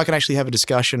here, and I can actually have a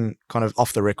discussion kind of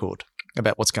off the record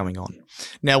about what's going on.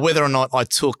 Now, whether or not I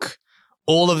took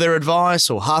all of their advice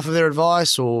or half of their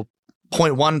advice or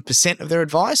 0.1% of their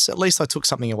advice, at least I took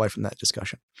something away from that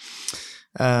discussion.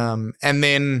 And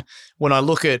then when I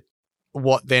look at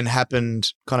what then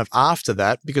happened kind of after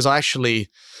that, because I actually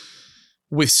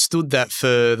withstood that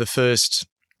for the first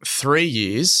 3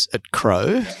 years at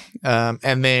Crow.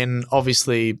 And then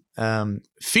obviously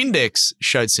Findex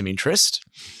showed some interest.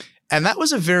 And that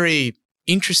was a very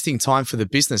interesting time for the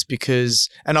business because,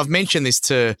 and I've mentioned this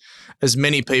to as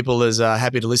many people as are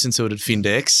happy to listen to it at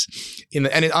Findex, and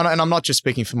I'm not just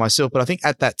speaking for myself, but I think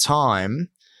at that time,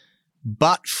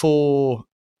 but for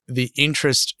the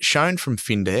interest shown from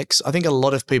Findex, I think a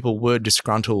lot of people were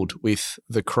disgruntled with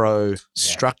the Crow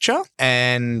structure,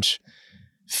 and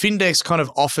Findex kind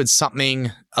of offered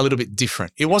something a little bit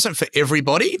different. It wasn't for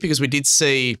everybody because we did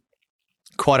see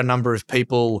quite a number of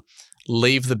people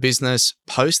leave the business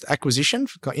post-acquisition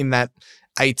in that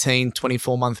 18,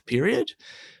 24-month period.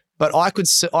 But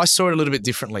I saw it a little bit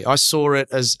differently. I saw it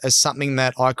as something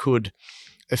that I could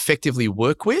effectively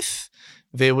work with.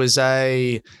 There was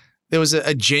a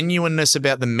genuineness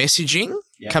about the messaging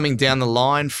coming down the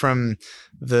line from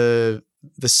the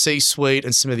C-suite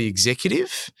and some of the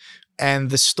executive,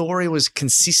 and the story was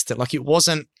consistent. Like it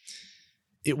wasn't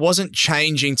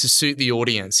changing to suit the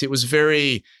audience. It was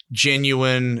very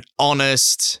genuine,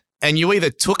 honest, and you either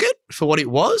took it for what it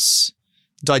was,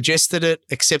 digested it,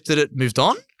 accepted it, moved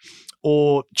on,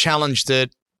 or challenged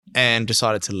it and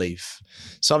decided to leave.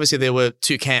 So obviously there were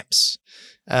two camps.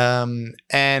 And,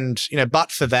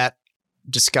 but for that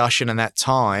discussion and that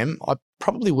time, I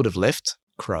probably would have left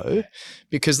Crow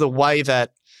because the way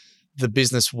that the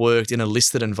business worked in a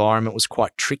listed environment was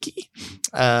quite tricky.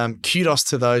 Kudos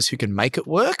to those who can make it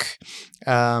work.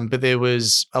 But there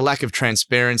was a lack of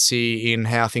transparency in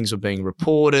how things were being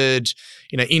reported.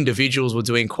 Individuals were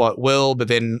doing quite well, but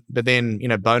then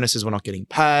bonuses were not getting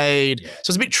paid.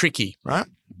 So it's a bit tricky, right?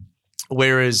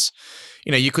 Whereas,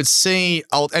 you could see,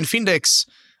 and Findex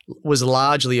was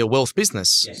largely a wealth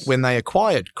business when they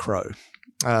acquired Crow.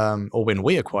 Or when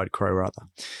we acquired Crow, rather.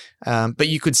 But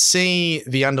you could see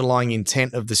the underlying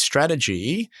intent of the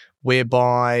strategy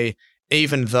whereby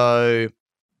even though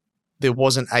there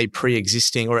wasn't a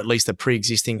pre-existing or at least a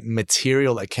pre-existing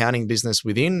material accounting business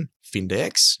within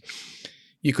Findex,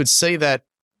 you could see that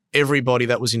everybody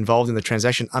that was involved in the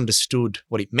transaction understood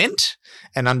what it meant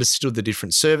and understood the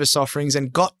different service offerings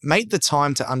and made the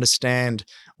time to understand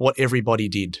what everybody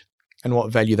did and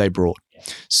what value they brought.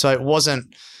 So it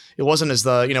wasn't as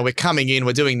though, we're coming in,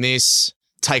 we're doing this,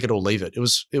 take it or leave it.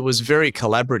 It was very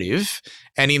collaborative.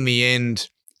 And in the end,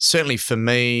 certainly for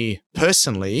me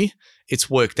personally, it's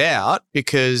worked out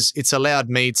because it's allowed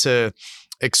me to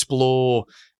explore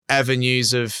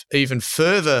avenues of even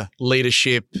further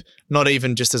leadership, not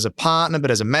even just as a partner,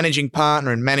 but as a managing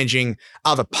partner and managing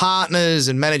other partners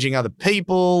and managing other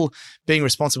people, being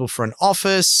responsible for an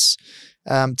office,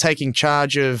 taking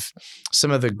charge of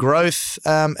some of the growth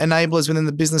enablers within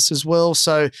the business as well.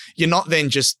 So you're not then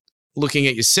just looking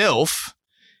at yourself,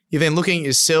 you're then looking at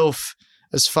yourself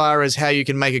as far as how you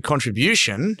can make a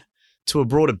contribution to a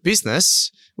broader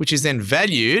business, which is then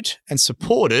valued and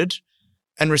supported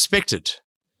and respected.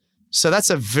 So that's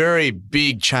a very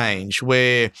big change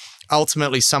where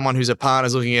ultimately someone who's a partner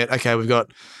is looking at, okay,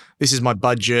 this is my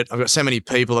budget, I've got so many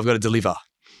people, I've got to deliver.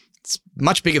 It's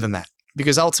much bigger than that.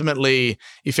 Because ultimately,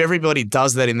 if everybody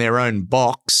does that in their own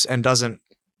box and doesn't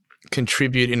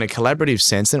contribute in a collaborative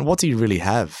sense, then what do you really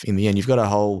have in the end? You've got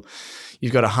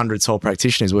 100 sole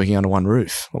practitioners working under one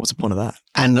roof. What's the point of that?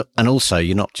 And also,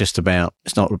 it's not just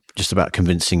about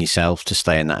convincing yourself to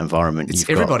stay in that environment. It's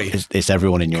everybody. It's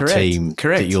everyone in your team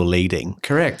that you're leading.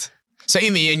 Correct. So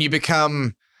in the end,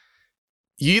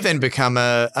 you then become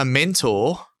a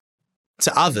mentor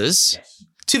to others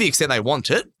to the extent they want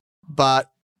it, but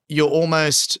you're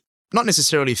almost not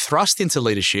necessarily thrust into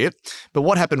leadership. But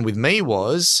what happened with me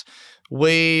was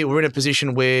we were in a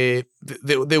position where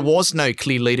there was no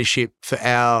clear leadership for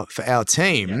our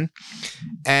team.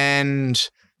 And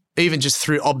even just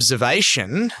through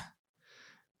observation,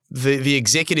 the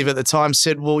executive at the time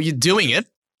said, well, you're doing it,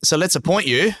 so let's appoint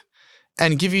you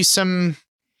and give you something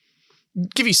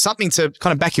to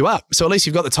kind of back you up. So at least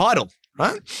you've got the title.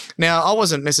 Right? Now, I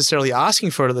wasn't necessarily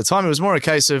asking for it at the time. It was more a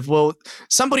case of, well,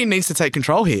 somebody needs to take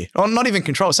control here. Or not even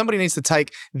control. Somebody needs to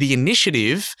take the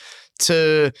initiative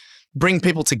to bring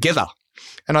people together.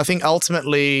 And I think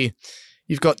ultimately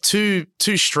you've got two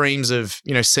streams of,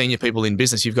 senior people in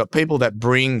business. You've got people that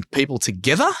bring people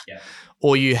together,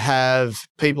 or you have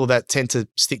people that tend to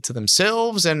stick to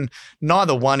themselves, and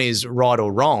neither one is right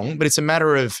or wrong. But it's a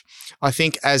matter of, I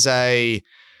think, as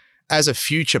a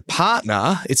future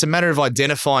partner, it's a matter of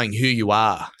identifying who you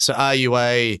are. So are you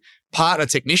a partner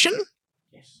technician?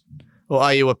 Yes. Or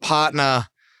are you a partner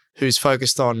who's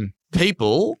focused on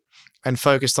people and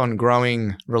focused on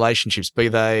growing relationships, be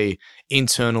they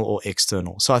internal or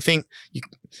external? So I think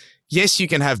yes, you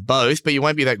can have both, but you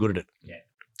won't be that good at it,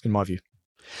 in my view.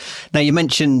 Now, you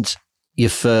mentioned your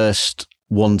first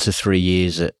 1 to 3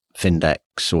 years at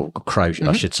Findex or Crow,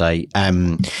 I should say,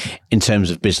 in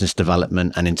terms of business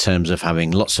development and in terms of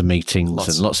having lots of meetings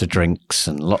and lots of drinks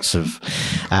and lots of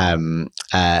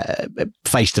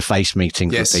face-to-face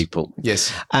meetings with people.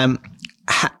 Yes.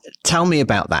 Tell me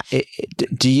about that.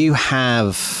 Do you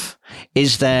have...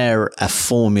 Is there a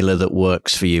formula that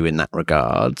works for you in that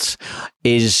regard?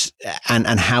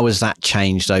 And how has that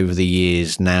changed over the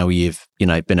years? Now you've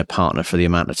been a partner for the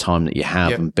amount of time that you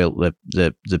have and built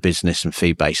the business and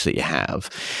fee base that you have.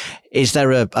 Is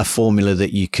there a formula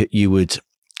that you would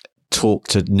talk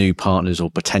to new partners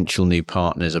or potential new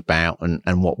partners about,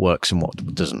 and what works and what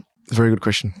doesn't? Very good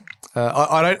question.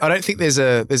 I don't think there's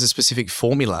a specific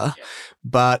formula,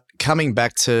 but coming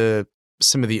back to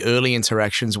some of the early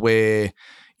interactions where,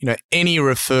 any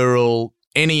referral,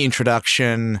 any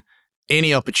introduction,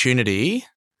 any opportunity,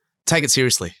 take it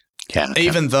seriously. Yeah, okay.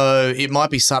 Even though it might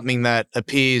be something that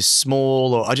appears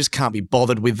small, or I just can't be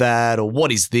bothered with that, or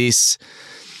what is this?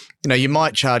 You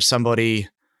might charge somebody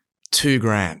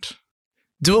 $2,000.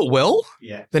 Do it well.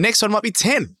 Yeah. The next one might be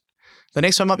 10. The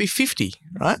next one might be 50,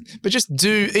 right? But just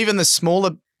do even the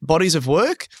smaller bodies of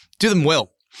work, do them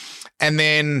well. And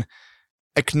then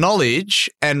acknowledge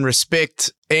and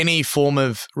respect any form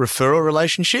of referral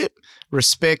relationship,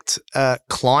 respect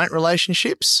client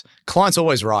relationships. Client's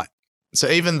always right. So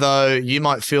even though you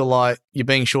might feel like you're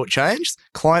being shortchanged,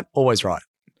 client always right.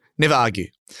 Never argue.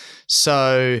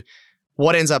 So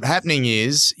what ends up happening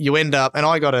is you end up, and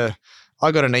I got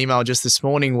an email just this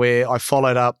morning where I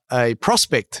followed up a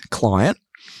prospect client,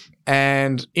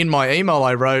 and in my email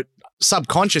I wrote,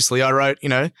 subconsciously,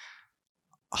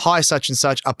 hi, such and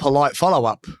such, a polite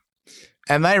follow-up.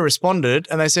 And they responded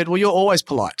and they said, well, you're always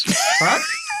polite, right?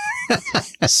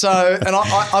 So, and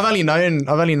I've only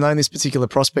known this particular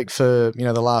prospect for,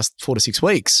 the last 4 to 6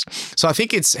 weeks. So I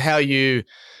think it's how you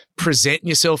present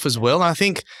yourself as well. And I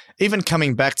think even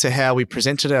coming back to how we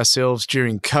presented ourselves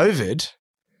during COVID,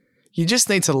 you just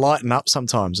need to lighten up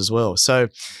sometimes as well. So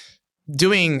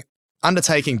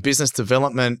undertaking business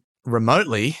development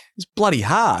remotely is bloody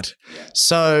hard.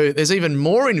 So there's even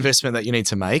more investment that you need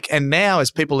to make. And now,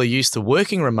 as people are used to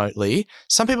working remotely,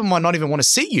 some people might not even want to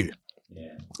see you,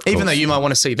 even though you might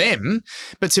want to see them.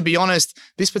 But to be honest,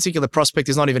 this particular prospect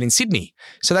is not even in Sydney.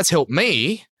 So that's helped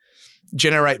me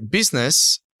generate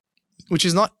business, which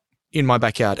is not in my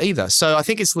backyard either. So I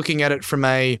think it's looking at it from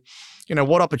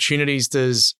what opportunities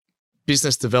does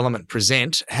business development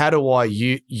present? How do I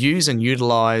use and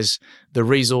utilize the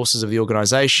resources of the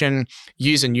organization,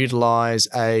 use and utilize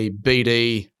a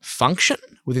BD function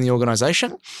within the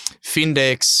organization?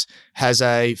 Findex has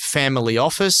a family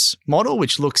office model,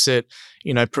 which looks at,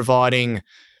 providing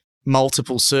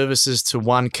multiple services to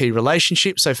one key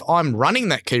relationship. So if I'm running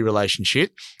that key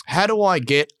relationship, how do I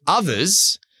get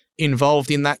others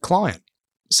involved in that client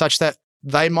such that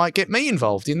they might get me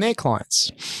involved in their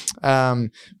clients?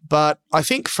 But I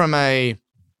think from a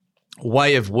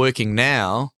way of working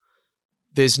now,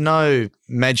 there's no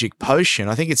magic potion.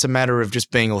 I think it's a matter of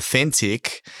just being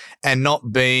authentic and not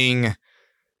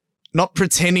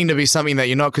pretending to be something that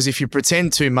you're not, because if you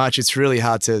pretend too much, it's really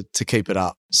hard to keep it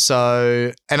up.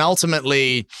 So, and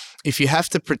ultimately, if you have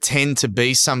to pretend to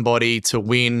be somebody to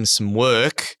win some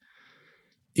work,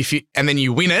 and then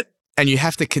you win it, and you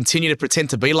have to continue to pretend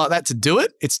to be like that to do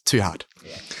it, it's too hard.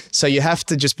 Yeah. So you have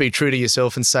to just be true to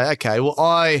yourself and say, okay, well,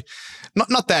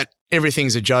 not that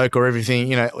everything's a joke or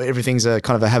everything's a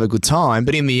kind of a have a good time,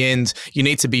 but in the end, you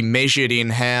need to be measured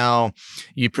in how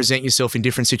you present yourself in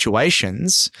different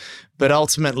situations. But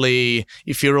ultimately,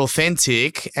 if you're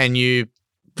authentic and you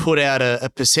put out a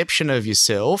perception of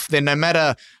yourself, then no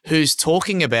matter who's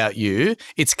talking about you,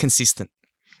 it's consistent.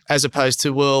 As opposed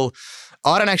to, well,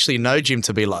 I don't actually know Jim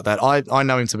to be like that. I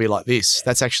know him to be like this.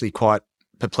 That's actually quite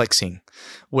perplexing.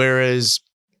 Whereas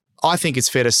I think it's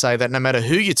fair to say that no matter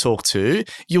who you talk to,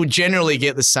 you'll generally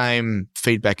get the same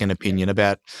feedback and opinion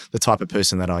about the type of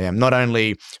person that I am, not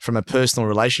only from a personal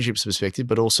relationships perspective,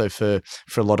 but also for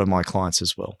a lot of my clients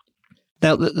as well.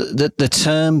 Now, the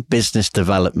term business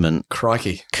development,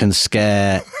 crikey, can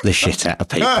scare the shit out of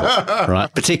people, right?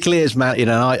 Particularly as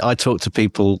I talk to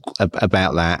people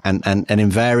about that, and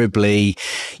invariably,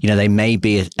 they may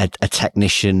be a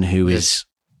technician who is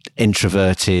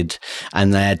introverted,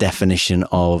 and their definition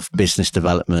of business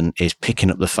development is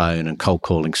picking up the phone and cold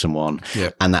calling someone,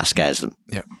 and that scares them.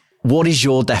 Yeah. What is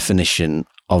your definition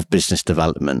of business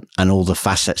development and all the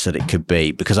facets that it could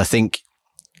be? Because I think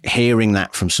hearing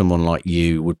that from someone like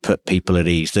you would put people at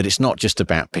ease, that it's not just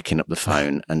about picking up the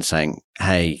phone and saying,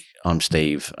 hey, I'm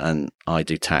Steve and I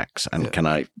do tax, and can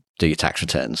I do your tax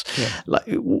returns? Like,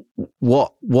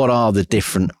 what are the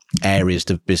different areas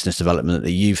of business development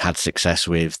that you've had success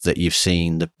with, that you've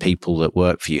seen the people that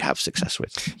work for you have success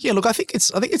with? Yeah, look, I think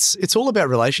it's all about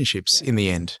relationships in the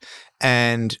end.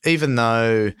 And even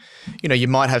though, you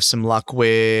might have some luck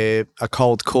where a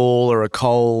cold call or a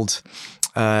cold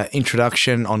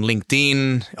introduction on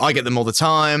LinkedIn, I get them all the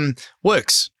time,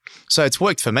 works. So it's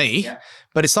worked for me,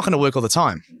 but it's not going to work all the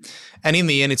time. And in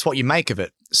the end, it's what you make of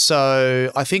it.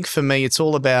 So I think for me, it's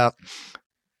all about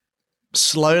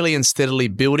slowly and steadily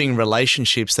building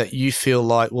relationships that you feel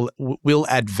like will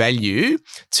add value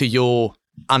to your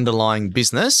underlying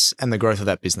business and the growth of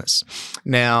that business.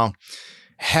 Now,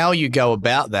 how you go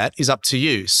about that is up to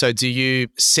you. So do you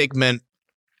segment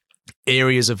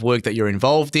areas of work that you're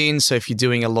involved in? So if you're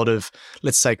doing a lot of,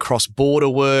 let's say, cross-border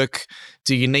work,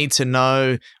 do you need to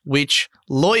know which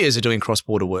lawyers are doing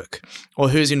cross-border work, or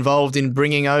who's involved in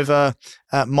bringing over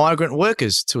migrant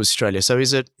workers to Australia? So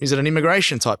is it an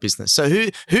immigration type business? So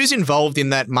who's involved in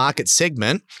that market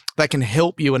segment that can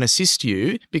help you and assist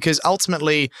you? Because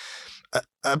ultimately,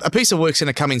 a piece of work's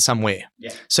going to come in somewhere.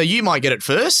 Yeah. So you might get it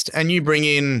first and you bring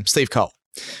in Steve Cole.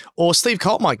 Or Steve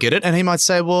Cole might get it and he might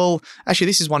say, well, actually,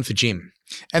 this is one for Jim.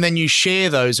 And then you share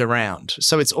those around.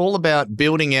 So it's all about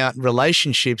building out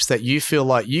relationships that you feel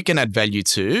like you can add value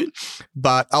to,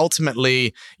 but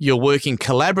ultimately you're working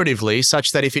collaboratively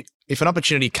such that if an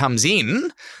opportunity comes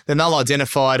in, then they'll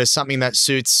identify it as something that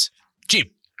suits Jim.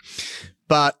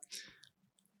 But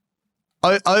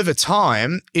over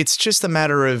time, it's just a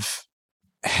matter of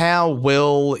how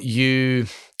well you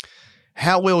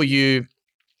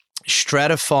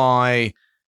stratify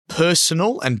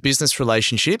personal and business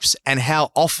relationships and how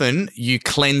often you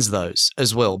cleanse those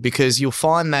as well, because you'll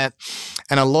find that,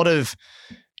 and a lot of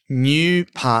new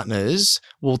partners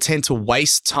will tend to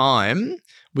waste time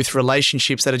with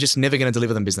relationships that are just never going to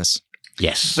deliver them business.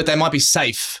 Yes. But they might be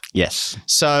safe. Yes.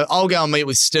 So I'll go and meet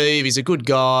with Steve. He's a good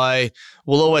guy.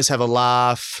 We'll always have a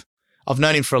laugh. I've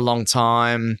known him for a long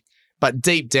time, but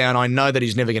deep down, I know that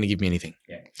he's never going to give me anything.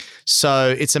 Yeah.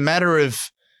 So it's a matter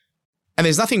of, and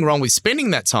there's nothing wrong with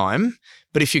spending that time,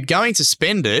 but if you're going to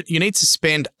spend it, you need to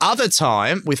spend other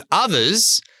time with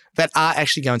others that are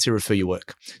actually going to refer your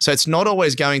work. So it's not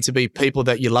always going to be people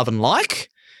that you love and like.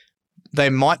 They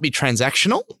might be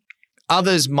transactional.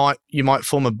 Others you might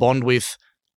form a bond with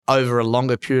over a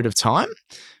longer period of time.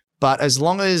 But as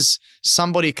long as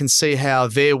somebody can see how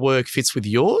their work fits with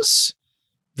yours,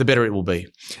 the better it will be.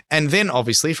 And then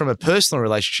obviously from a personal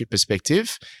relationship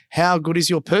perspective, how good is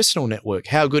your personal network?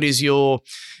 How good is your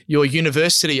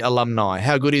university alumni?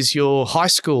 How good is your high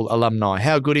school alumni?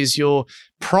 How good is your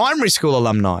primary school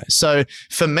alumni? So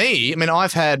for me, I mean,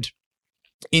 I've had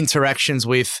interactions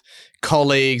with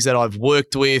colleagues that I've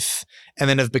worked with and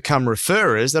then have become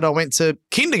referrers that I went to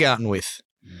kindergarten with.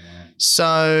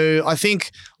 So I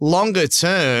think longer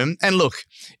term, and look,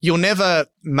 you'll never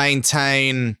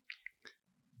maintain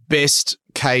best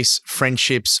case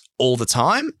friendships all the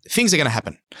time. Things are going to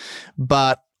happen.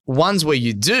 But ones where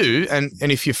you do, and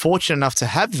if you're fortunate enough to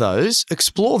have those,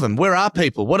 explore them. Where are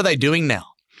people? What are they doing now?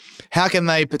 How can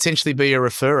they potentially be a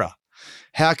referrer?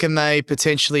 How can they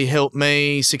potentially help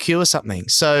me secure something?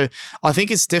 So I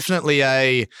think it's definitely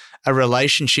a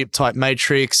relationship type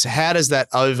matrix. How does that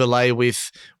overlay with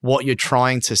what you're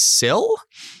trying to sell?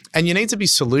 And you need to be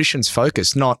solutions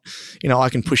focused, not, I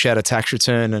can push out a tax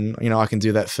return and, I can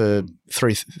do that for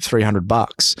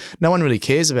 $300. No one really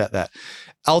cares about that.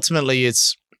 Ultimately,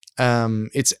 it's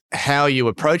how you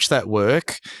approach that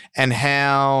work and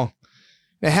how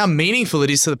meaningful it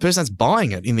is to the person that's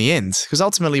buying it in the end. Because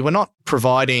ultimately, we're not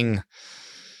providing,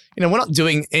 we're not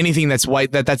doing anything that's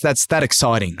that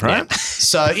exciting, right? Yeah.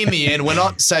 So in the end, we're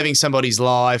not saving somebody's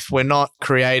life. We're not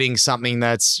creating something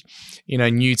that's,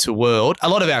 new to world. A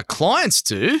lot of our clients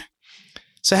do.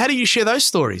 So how do you share those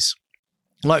stories?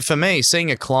 Like for me, seeing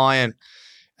a client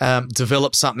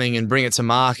develop something and bring it to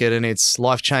market and it's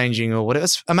life-changing or whatever,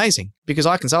 it's amazing because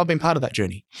I can say I've been part of that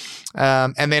journey.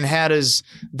 And then how does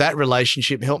that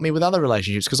relationship help me with other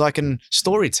relationships? Because I can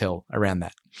story tell around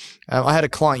that. I had a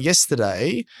client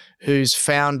yesterday who's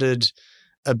founded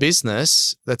a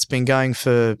business that's been going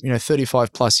for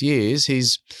 35 plus years.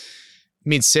 He's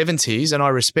mid-70s and I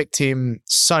respect him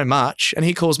so much and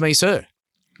he calls me sir.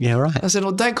 Yeah, right. I said,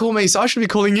 well, don't call me sir. I should be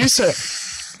calling you sir.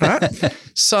 Right?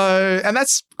 So, and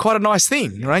that's quite a nice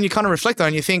thing, right? And you kind of reflect on it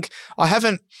and you think,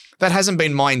 that hasn't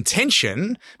been my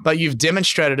intention, but you've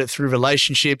demonstrated it through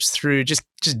relationships, through just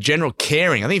general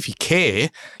caring. I think if you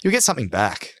care, you'll get something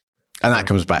back. And that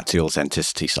comes back to the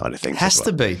authenticity side of things. Has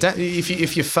to be.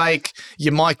 If you're fake,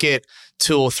 you might get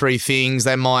 2 or 3 things.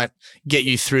 They might get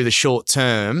you through the short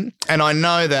term. And I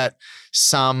know that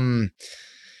some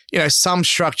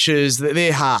structures,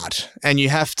 they're hard, and you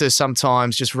have to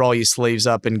sometimes just roll your sleeves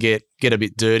up and get a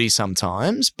bit dirty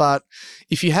sometimes. But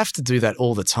if you have to do that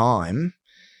all the time,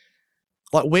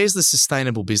 like, where's the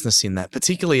sustainable business in that?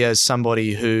 Particularly as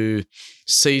somebody who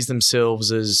sees themselves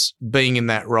as being in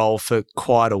that role for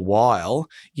quite a while,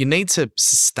 you need to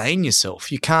sustain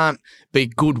yourself. You can't be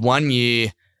good one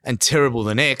year and terrible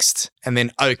the next, and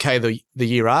then okay the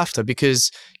year after,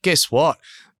 because guess what?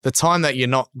 The time that you're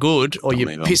not good or you're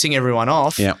pissing everyone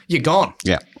off, you're gone.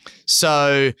 Yeah.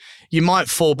 So you might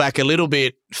fall back a little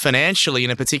bit financially in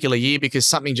a particular year because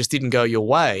something just didn't go your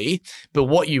way. But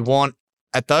what you want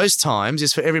at those times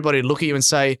is for everybody to look at you and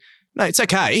say, no, it's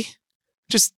okay.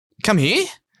 Just come here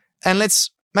and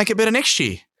let's make it better next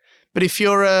year. But if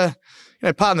you're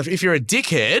if you're a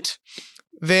dickhead,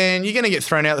 then you're going to get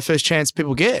thrown out the first chance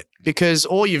people get, because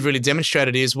all you've really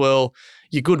demonstrated is, well,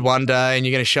 you're good one day and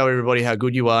you're going to show everybody how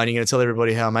good you are and you're going to tell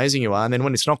everybody how amazing you are. And then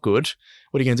when it's not good,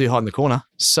 what are you going to do? Hide in the corner.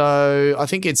 So I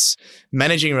think it's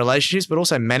managing relationships, but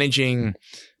also managing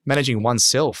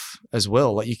oneself as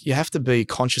well. Like, you have to be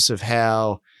conscious of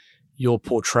how you're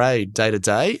portrayed day to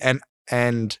day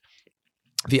and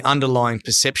the underlying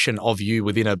perception of you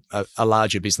within a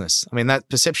larger business. I mean, that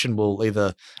perception will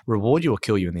either reward you or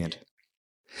kill you in the end.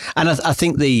 And I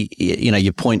think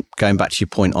your point, going back to your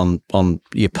point on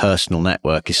your personal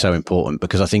network, is so important,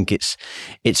 because I think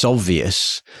it's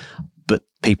obvious, but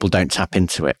people don't tap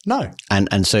into it. No.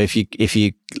 And so if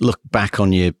you look back on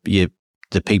the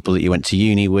people that you went to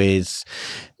uni with,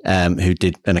 who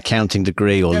did an accounting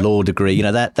degree or law degree,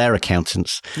 they're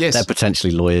accountants. Yes. They're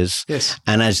potentially lawyers. Yes.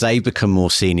 And as they become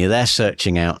more senior, they're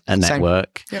searching out a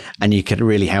network, and you can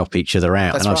really help each other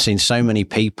out. That's and I've right. seen so many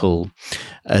people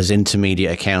as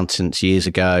intermediate accountants years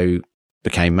ago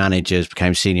became managers,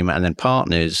 became senior and then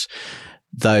partners.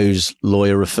 Those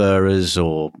lawyer referrers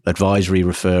or advisory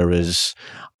referrers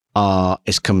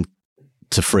it's come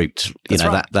to fruit. That's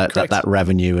right. that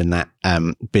revenue and that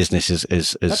business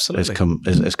has come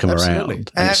around.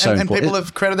 And, it's so and important. people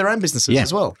have created their own businesses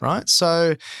as well, right?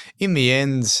 So in the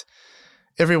end,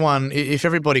 if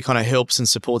everybody kind of helps and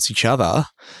supports each other,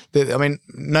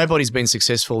 nobody's been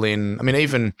successful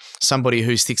even somebody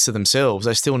who sticks to themselves,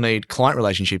 they still need client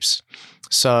relationships.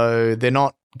 So they're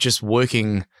not just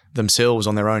working themselves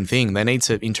on their own thing. They need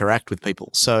to interact with people.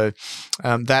 So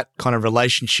that kind of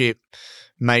relationship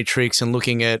matrix and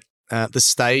looking at the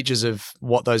stages of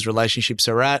what those relationships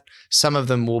are at. Some of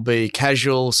them will be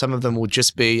casual. Some of them will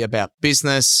just be about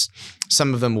business.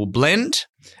 Some of them will blend,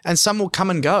 and some will come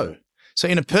and go. So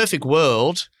in a perfect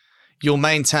world, you'll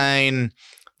maintain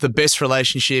the best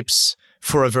relationships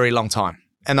for a very long time,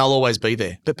 and they'll always be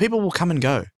there. But people will come and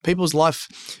go. People's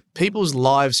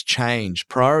lives change.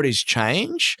 Priorities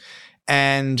change.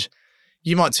 And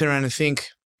you might turn around and think,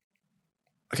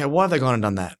 okay, why have they gone and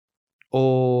done that?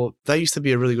 Or they used to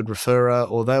be a really good referrer,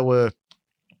 or they were,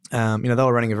 they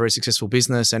were running a very successful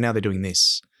business and now they're doing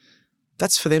this.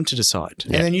 That's for them to decide.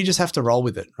 Yeah. And then you just have to roll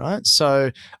with it, right?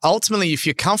 So ultimately, if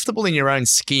you're comfortable in your own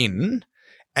skin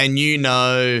and you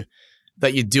know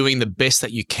that you're doing the best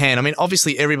that you can,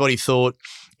 obviously everybody thought,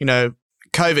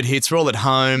 COVID hits, we're all at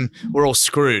home, we're all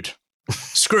screwed.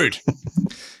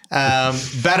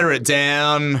 Batter it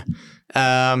down,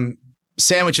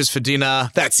 sandwiches for dinner,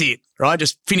 that's it, right?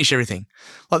 Just finish everything.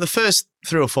 Like the first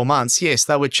 3 or 4 months, yes,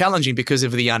 they were challenging because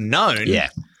of the unknown. Yeah.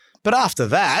 But after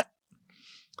that,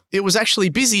 it was actually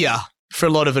busier for a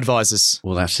lot of advisors.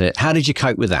 Well, that's it. How did you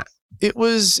cope with that? It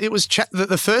was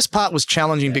the first part was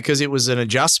challenging because it was an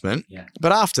adjustment. Yeah.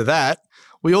 But after that,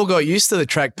 we all got used to the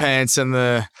track pants and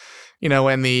the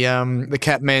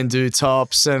Kathmandu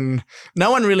tops, and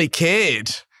no one really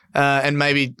cared. And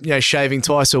maybe, shaving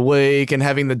twice a week and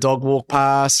having the dog walk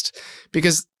past,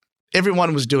 because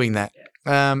everyone was doing that.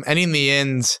 And in the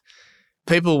end,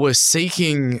 people were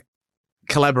seeking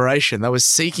collaboration. They were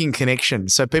seeking connection.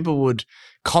 So people would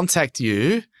contact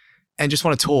you and just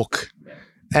want to talk.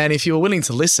 And if you were willing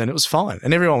to listen, it was fine.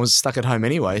 And everyone was stuck at home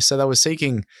anyway. So they were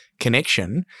seeking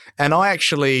connection. And I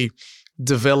actually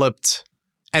developed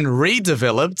and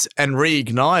redeveloped and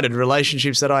reignited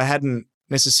relationships that I hadn't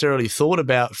necessarily thought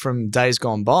about from days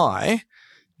gone by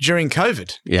during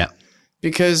COVID. Yeah.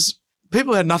 Because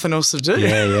people had nothing else to do.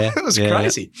 Yeah. It was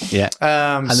crazy. Yeah.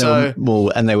 And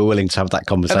they were willing to have that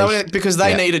conversation. Because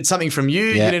they needed something from you.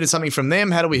 You needed something from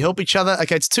them. How do we help each other?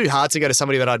 Okay, it's too hard to go to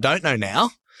somebody that I don't know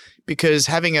now, because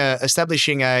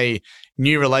establishing a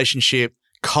new relationship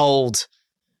cold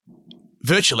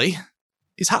virtually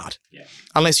is hard. Yeah.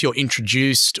 Unless you're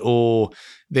introduced or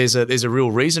there's a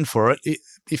real reason for it.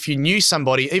 If you knew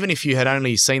somebody, even if you had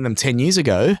only seen them 10 years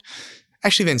ago,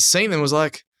 actually then seeing them was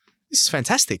like, this is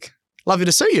fantastic. Lovely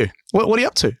to see you. What are you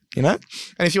up to? You know?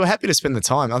 And if you were happy to spend the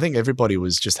time, I think everybody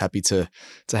was just happy to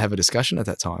have a discussion at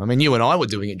that time. I mean, you and I were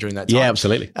doing it during that time. Yeah,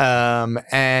 absolutely.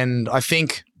 And I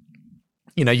think,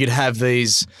 you'd have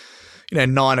these,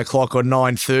 9 o'clock or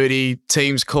 9:30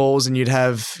 Teams calls, and you'd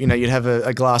have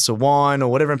a glass of wine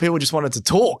or whatever, and people just wanted to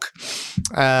talk.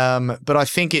 But I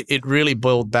think it really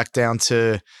boiled back down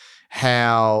to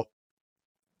how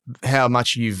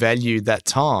much you valued that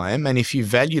time. And if you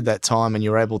valued that time and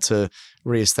you're able to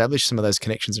reestablish some of those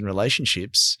connections and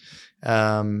relationships,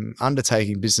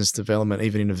 undertaking business development,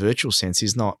 even in a virtual sense,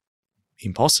 is not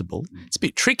impossible. It's a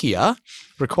bit trickier,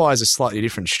 requires a slightly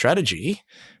different strategy.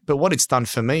 But what it's done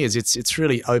for me is it's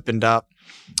really opened up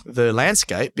the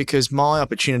landscape, because my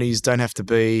opportunities don't have to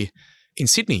be in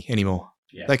Sydney anymore.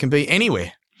 Yeah. They can be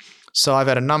anywhere. So I've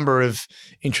had a number of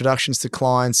introductions to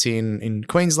clients in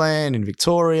Queensland, in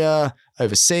Victoria,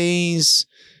 overseas,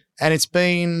 and it's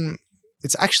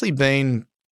actually been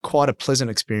quite a pleasant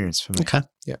experience for me. Okay.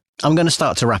 Yeah. I'm going to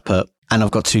start to wrap up, and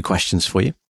I've got 2 questions for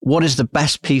you. What is the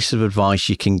best piece of advice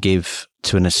you can give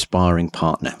to an aspiring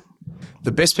partner?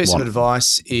 The best piece of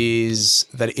advice is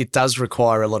that it does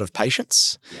require a lot of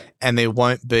patience, and there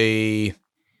won't be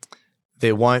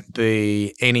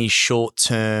any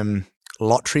short-term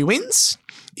lottery wins.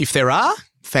 If there are,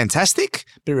 fantastic,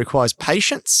 but it requires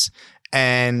patience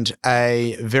and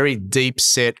a very deep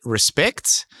set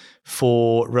respect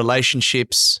for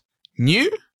relationships,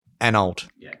 new and old.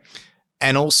 Yeah.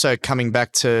 And also coming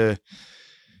back to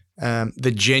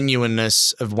the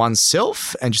genuineness of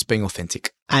oneself and just being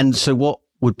authentic. And so what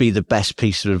would be the best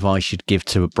piece of advice you'd give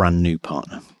to a brand new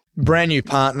partner? Brand new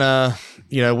partner,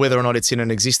 whether or not it's in an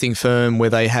existing firm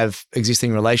where they have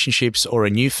existing relationships or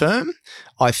a new firm,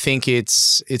 I think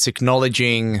it's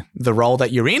acknowledging the role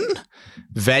that you're in,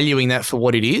 valuing that for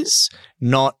what it is,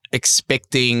 not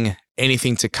expecting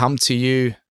anything to come to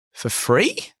you for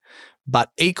free,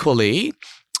 but equally,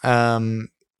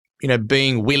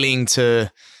 being willing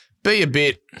to be a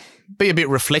bit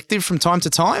reflective from time to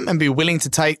time and be willing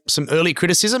to take some early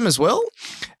criticism as well,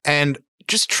 and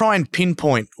just try and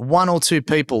pinpoint 1 or 2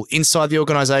 people inside the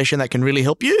organization that can really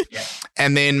help you,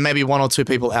 and then maybe 1 or 2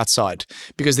 people outside,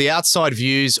 because the outside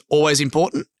view is always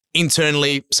important,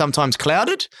 internally sometimes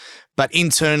clouded, but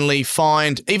internally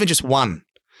find even just 1,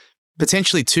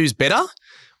 potentially 2's better,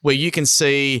 where you can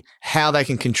see how they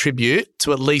can contribute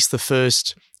to at least the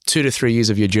first 2 to 3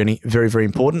 years of your journey. Very, very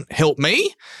important. Help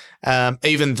me.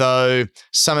 Even though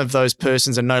some of those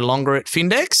persons are no longer at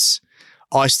Findex,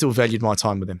 I still valued my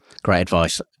time with them. Great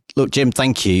advice. Look, Jim,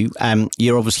 thank you.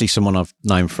 You're obviously someone I've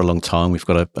known for a long time. We've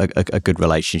got a good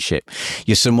relationship.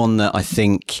 You're someone that I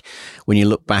think, when you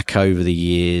look back over the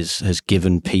years, has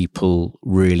given people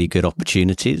really good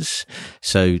opportunities.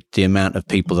 So the amount of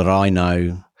people that I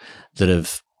know that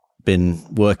have been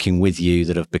working with you,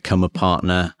 that have become a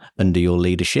partner under your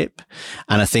leadership.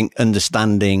 And I think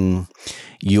understanding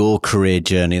your career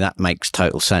journey, that makes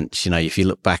total sense. If you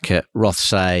look back at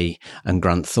Rothsay and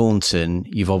Grant Thornton,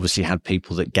 you've obviously had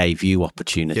people that gave you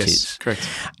opportunities. Yes, correct.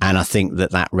 And I think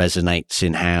that resonates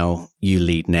in how you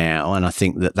lead now. And I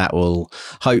think that will,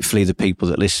 hopefully the people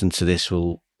that listen to this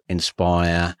will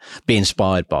be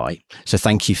inspired by. So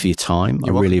thank you for your time. I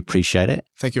really appreciate it.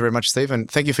 Thank you very much, Steve.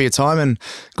 And thank you for your time, and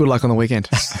good luck on the weekend.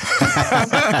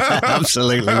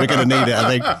 Absolutely. We're going to need it, I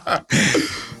think.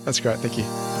 That's great. Thank you.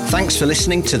 Thanks for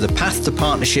listening to the Path to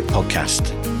Partnership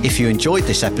podcast. If you enjoyed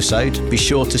this episode, be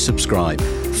sure to subscribe.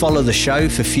 Follow the show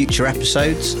for future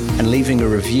episodes, and leaving a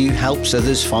review helps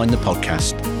others find the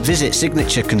podcast. Visit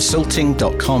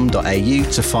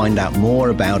signatureconsulting.com.au to find out more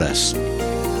about us.